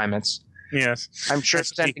adverse climates. Yes. I'm sure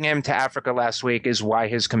sending him to Africa last week is why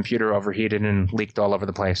his computer overheated and leaked all over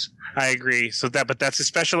the place. I agree. But that's a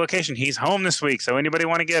special location. He's home this week. So anybody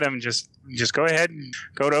want to get him, just go ahead and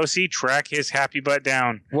go to OC, track his happy butt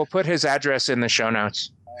down. We'll put his address in the show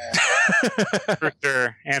notes. For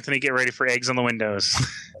sure. Anthony, get ready for eggs on the windows.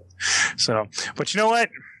 But you know what?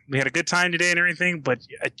 We had a good time today and everything, but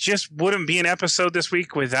it just wouldn't be an episode this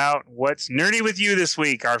week without What's Nerdy With You this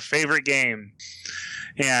week, our favorite game.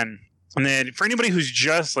 And then for anybody who's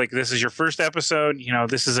just this is your first episode,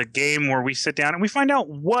 this is a game where we sit down and we find out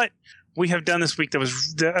what we have done this week that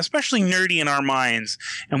was especially nerdy in our minds.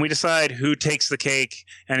 And we decide who takes the cake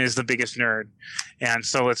and is the biggest nerd. And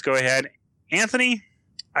so let's go ahead. Anthony,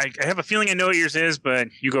 I have a feeling I know what yours is, but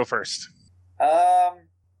you go first.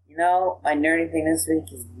 My nerdy thing this week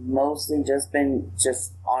has mostly been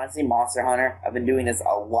honestly Monster Hunter. I've been doing this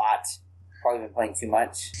a lot. Probably been playing too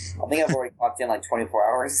much. I think I've already clocked in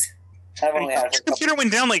 24 hours. Your computer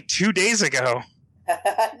went down 2 days ago.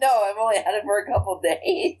 No, I've only had it for a couple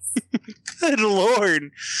days. Good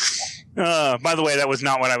Lord. By the way, that was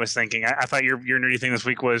not what I was thinking. I thought your nerdy thing this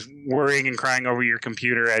week was worrying and crying over your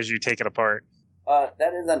computer as you take it apart.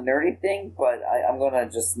 That is a nerdy thing, but I'm going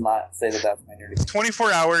to just not say that that's my nerdy thing.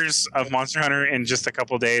 24 hours of Monster Hunter in just a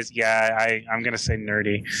couple days. Yeah, I'm going to say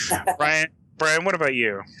nerdy. Brian, what about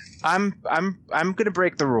you? I'm going to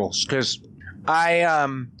break the rules because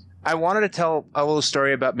I wanted to tell a little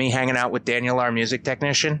story about me hanging out with Daniel, our music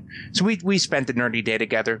technician. So we spent a nerdy day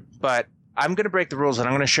together, but I'm going to break the rules and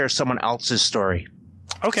I'm going to share someone else's story.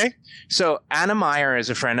 Okay. So Anna Meyer is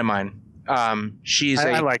a friend of mine. I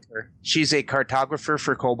like her. She's a cartographer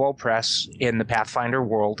for Kobold Press in the Pathfinder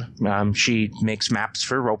world. She makes maps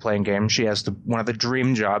for role-playing games. She has one of the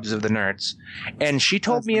dream jobs of the nerds. And she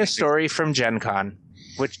told me a story from Gen Con.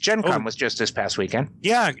 Which Gen Con was just this past weekend.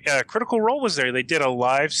 Yeah, Critical Role was there. They did a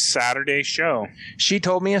live Saturday show. She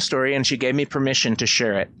told me a story and she gave me permission to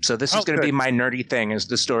share it. So this is going to be my nerdy thing, is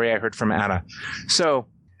the story I heard from Anna. So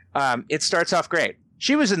it starts off great.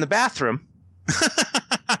 She was in the bathroom.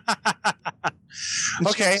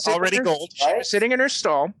 Okay, already gold. She was sitting in her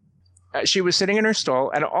stall.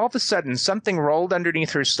 And all of a sudden something rolled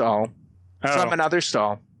underneath her stall from another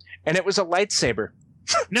stall. And it was a lightsaber.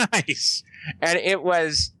 Nice. And it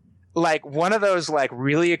was one of those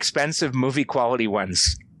really expensive movie quality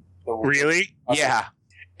ones. Really? Yeah.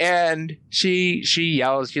 And she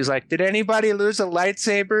yells, she's like, "Did anybody lose a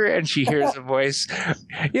lightsaber?" And she hears a voice,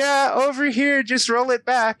 "Yeah, over here, just roll it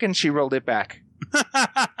back." And she rolled it back.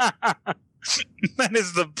 That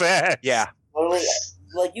is the best. Yeah. Literally,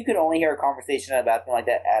 you could only hear a conversation about something like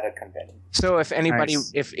that at a convention. So if anybody,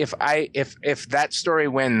 if that story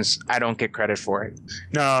wins, I don't get credit for it.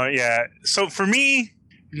 No, yeah. So for me,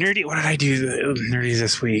 nerdy. What did I do nerdy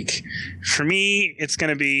this week? For me, it's going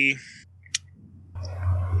to be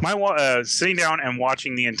my sitting down and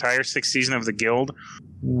watching the entire 6th season of The Guild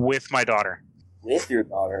with my daughter. With your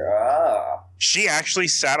daughter? Ah. She actually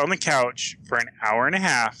sat on the couch for an hour and a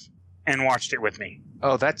half and watched it with me.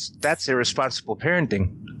 Oh, that's irresponsible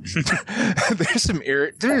parenting.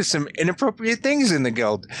 There's some inappropriate things in The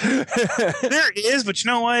Guild. There is, but you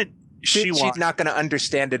know what? She's not going to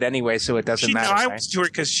understand it anyway, so it doesn't matter. I was to her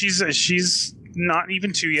because she's not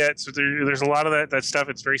even 2 yet, so there's a lot of that stuff.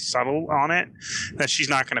 It's very subtle on it that she's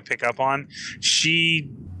not going to pick up on. She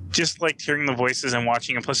just liked hearing the voices and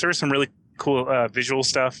watching it. Plus, there was some really cool visual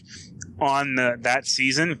stuff on that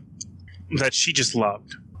season that she just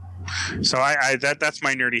loved. So that's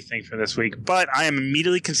my nerdy thing for this week. But I am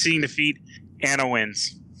immediately conceding defeat. Anna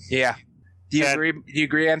wins. Yeah. Do you agree? Do you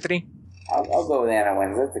agree, Anthony? I'll go with Anna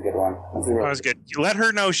wins. That's a good one. That was good. You let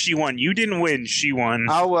her know she won. You didn't win. She won.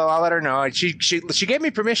 Oh, well, I'll let her know. She gave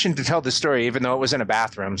me permission to tell the story, even though it was in a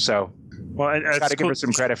bathroom. So, got to give her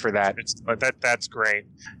some credit for that. That's great.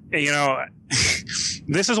 You know,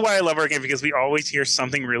 this is why I love our game, because we always hear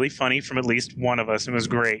something really funny from at least one of us. It was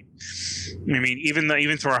great. I mean,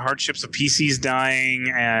 even through our hardships of PCs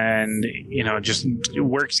dying and, you know, just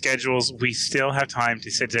work schedules, we still have time to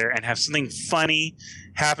sit there and have something funny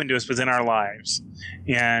happen to us within our lives.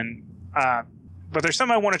 And but there's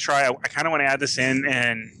something I want to try. I kind of want to add this in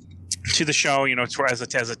and to the show, you know, as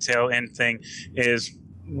a tail end thing, is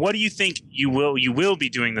what do you think you will be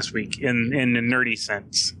doing this week in a nerdy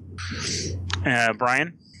sense?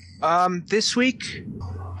 Brian? This week,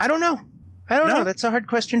 I don't know. That's a hard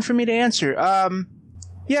question for me to answer.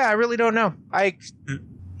 Yeah, I really don't know. I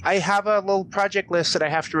have a little project list that I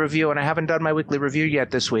have to review, and I haven't done my weekly review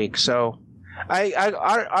yet this week. So,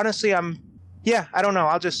 I honestly, I don't know.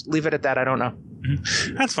 I'll just leave it at that. I don't know.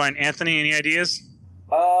 That's fine. Anthony, any ideas?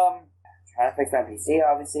 Trying to fix my PC.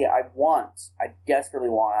 Obviously, I desperately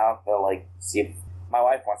want out to see if my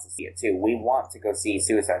wife wants to see it too. We want to go see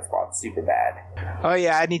Suicide Squad super bad. Oh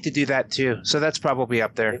yeah, I need to do that too. So that's probably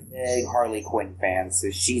up there. Big Harley Quinn fan, so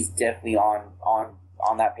she's definitely on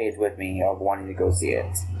that page with me of wanting to go see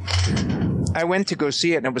it. I went to go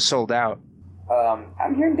see it and it was sold out.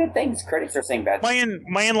 I'm hearing good things. Critics are saying bad things.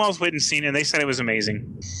 My in-laws went and seen it, and they said it was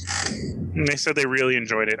amazing. And they said they really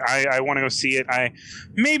enjoyed it. I want to go see it. I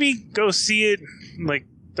maybe go see it like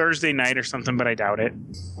Thursday night or something, but I doubt it.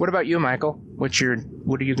 What about you, Michael? What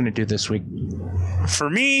are you going to do this week? For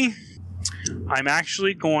me, I'm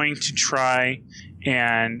actually going to try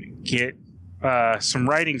and get some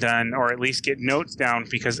writing done, or at least get notes down,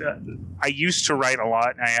 because I used to write a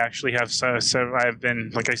lot. I actually have so I've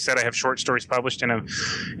been, like I said, I have short stories published in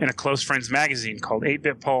a close friends magazine called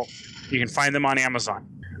 8-Bit Pulp. You can find them on Amazon.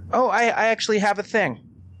 Oh, I actually have a thing.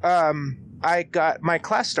 I got my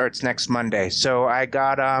class starts next Monday, so I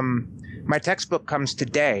got my textbook comes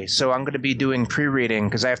today, so I'm going to be doing pre-reading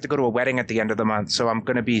because I have to go to a wedding at the end of the month, so I'm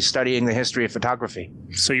going to be studying the history of photography.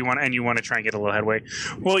 So you want to try and get a little headway.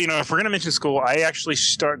 Well, you know, if we're going to mention school, I actually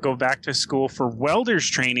go back to school for welders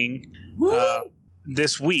training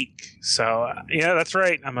this week. So yeah, that's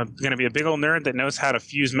right. I'm going to be a big old nerd that knows how to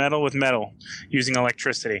fuse metal with metal using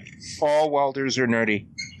electricity. All welders are nerdy.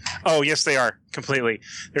 Oh, yes, they are. Completely.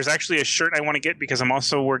 There's actually a shirt I want to get because I'm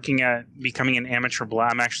also working at becoming an amateur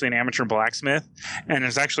I'm actually an amateur blacksmith. And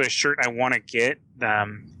there's actually a shirt I want to get.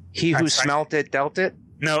 He who smelt it, dealt it?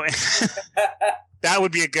 No. That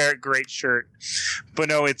would be a great shirt. But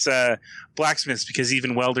no, it's blacksmiths, because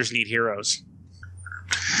even welders need heroes.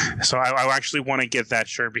 So I actually want to get that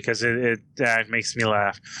shirt because it makes me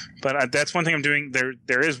laugh. But that's one thing I'm doing.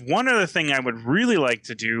 There is one other thing I would really like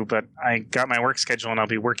to do, but I got my work schedule and I'll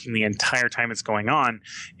be working the entire time it's going on,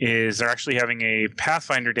 is they're actually having a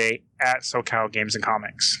Pathfinder Day at SoCal Games and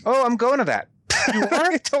Comics. Oh, I'm going to that. You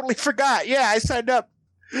are? I totally forgot. Yeah, I signed up.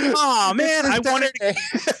 Oh man, I wanted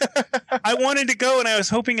to go, and I was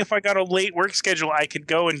hoping if I got a late work schedule, I could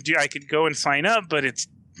go and sign up, but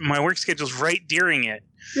my work schedule's right during it.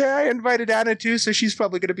 Yeah, I invited Anna too, so she's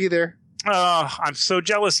probably going to be there. Oh, I'm so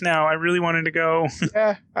jealous now. I really wanted to go.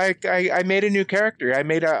 Yeah, I made a new character. I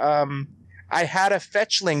made I had a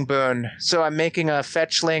fetchling boon, so I'm making a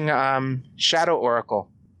fetchling Shadow Oracle.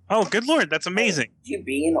 Oh, good lord, that's amazing. Did you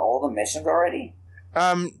be in all the missions already?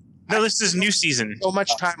 No, this is new season. So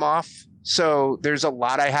much time off, so there's a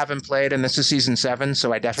lot I haven't played, and this is season 7,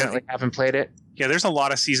 so I definitely haven't played it. Yeah, there's a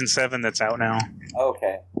lot of season 7 that's out now.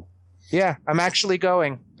 Okay. Yeah, I'm actually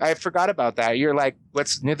going. I forgot about that. You're like,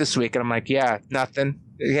 what's new this week? And I'm like, yeah, nothing.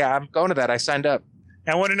 Yeah, I'm going to that. I signed up.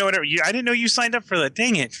 I want to know whatever. I didn't know you signed up for that.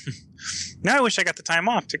 Dang it. Now I wish I got the time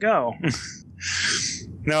off to go.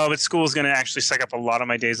 No, but school's going to actually suck up a lot of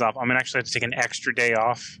my days off. I'm going to actually have to take an extra day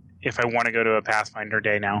off if I want to go to a Pathfinder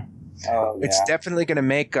day now. Oh, yeah. It's definitely going to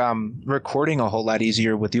make recording a whole lot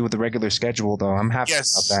easier with you with the regular schedule, though. I'm happy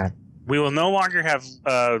about that. We will no longer have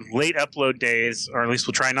late upload days, or at least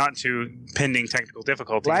we'll try not to, pending technical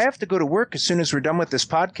difficulties. Well, I have to go to work as soon as we're done with this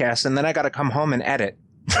podcast, and then I got to come home and edit.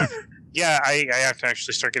 Yeah, I have to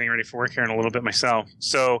actually start getting ready for work here in a little bit myself.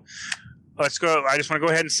 So let's go. I just want to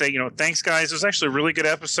go ahead and say, thanks, guys. It was actually a really good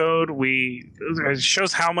episode. It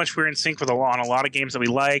shows how much we're in sync with on a lot of games that we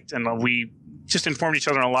liked, and we just informed each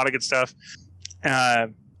other on a lot of good stuff. So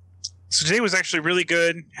today was actually really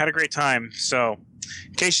good. Had a great time. So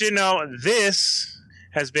in case you didn't know, this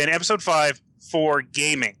has been episode 5 for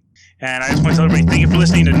gaming. And I just want to tell everybody, thank you for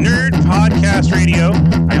listening to Nerd Podcast Radio.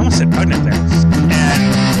 I almost said Pugnet there.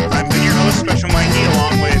 And I've been your host, Special Mikey,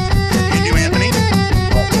 along with Hindu Anthony.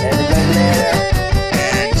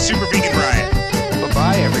 And Super Vegan Brian.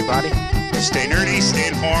 Bye-bye, everybody. Stay nerdy, stay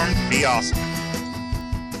informed, be awesome.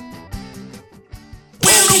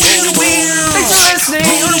 Well,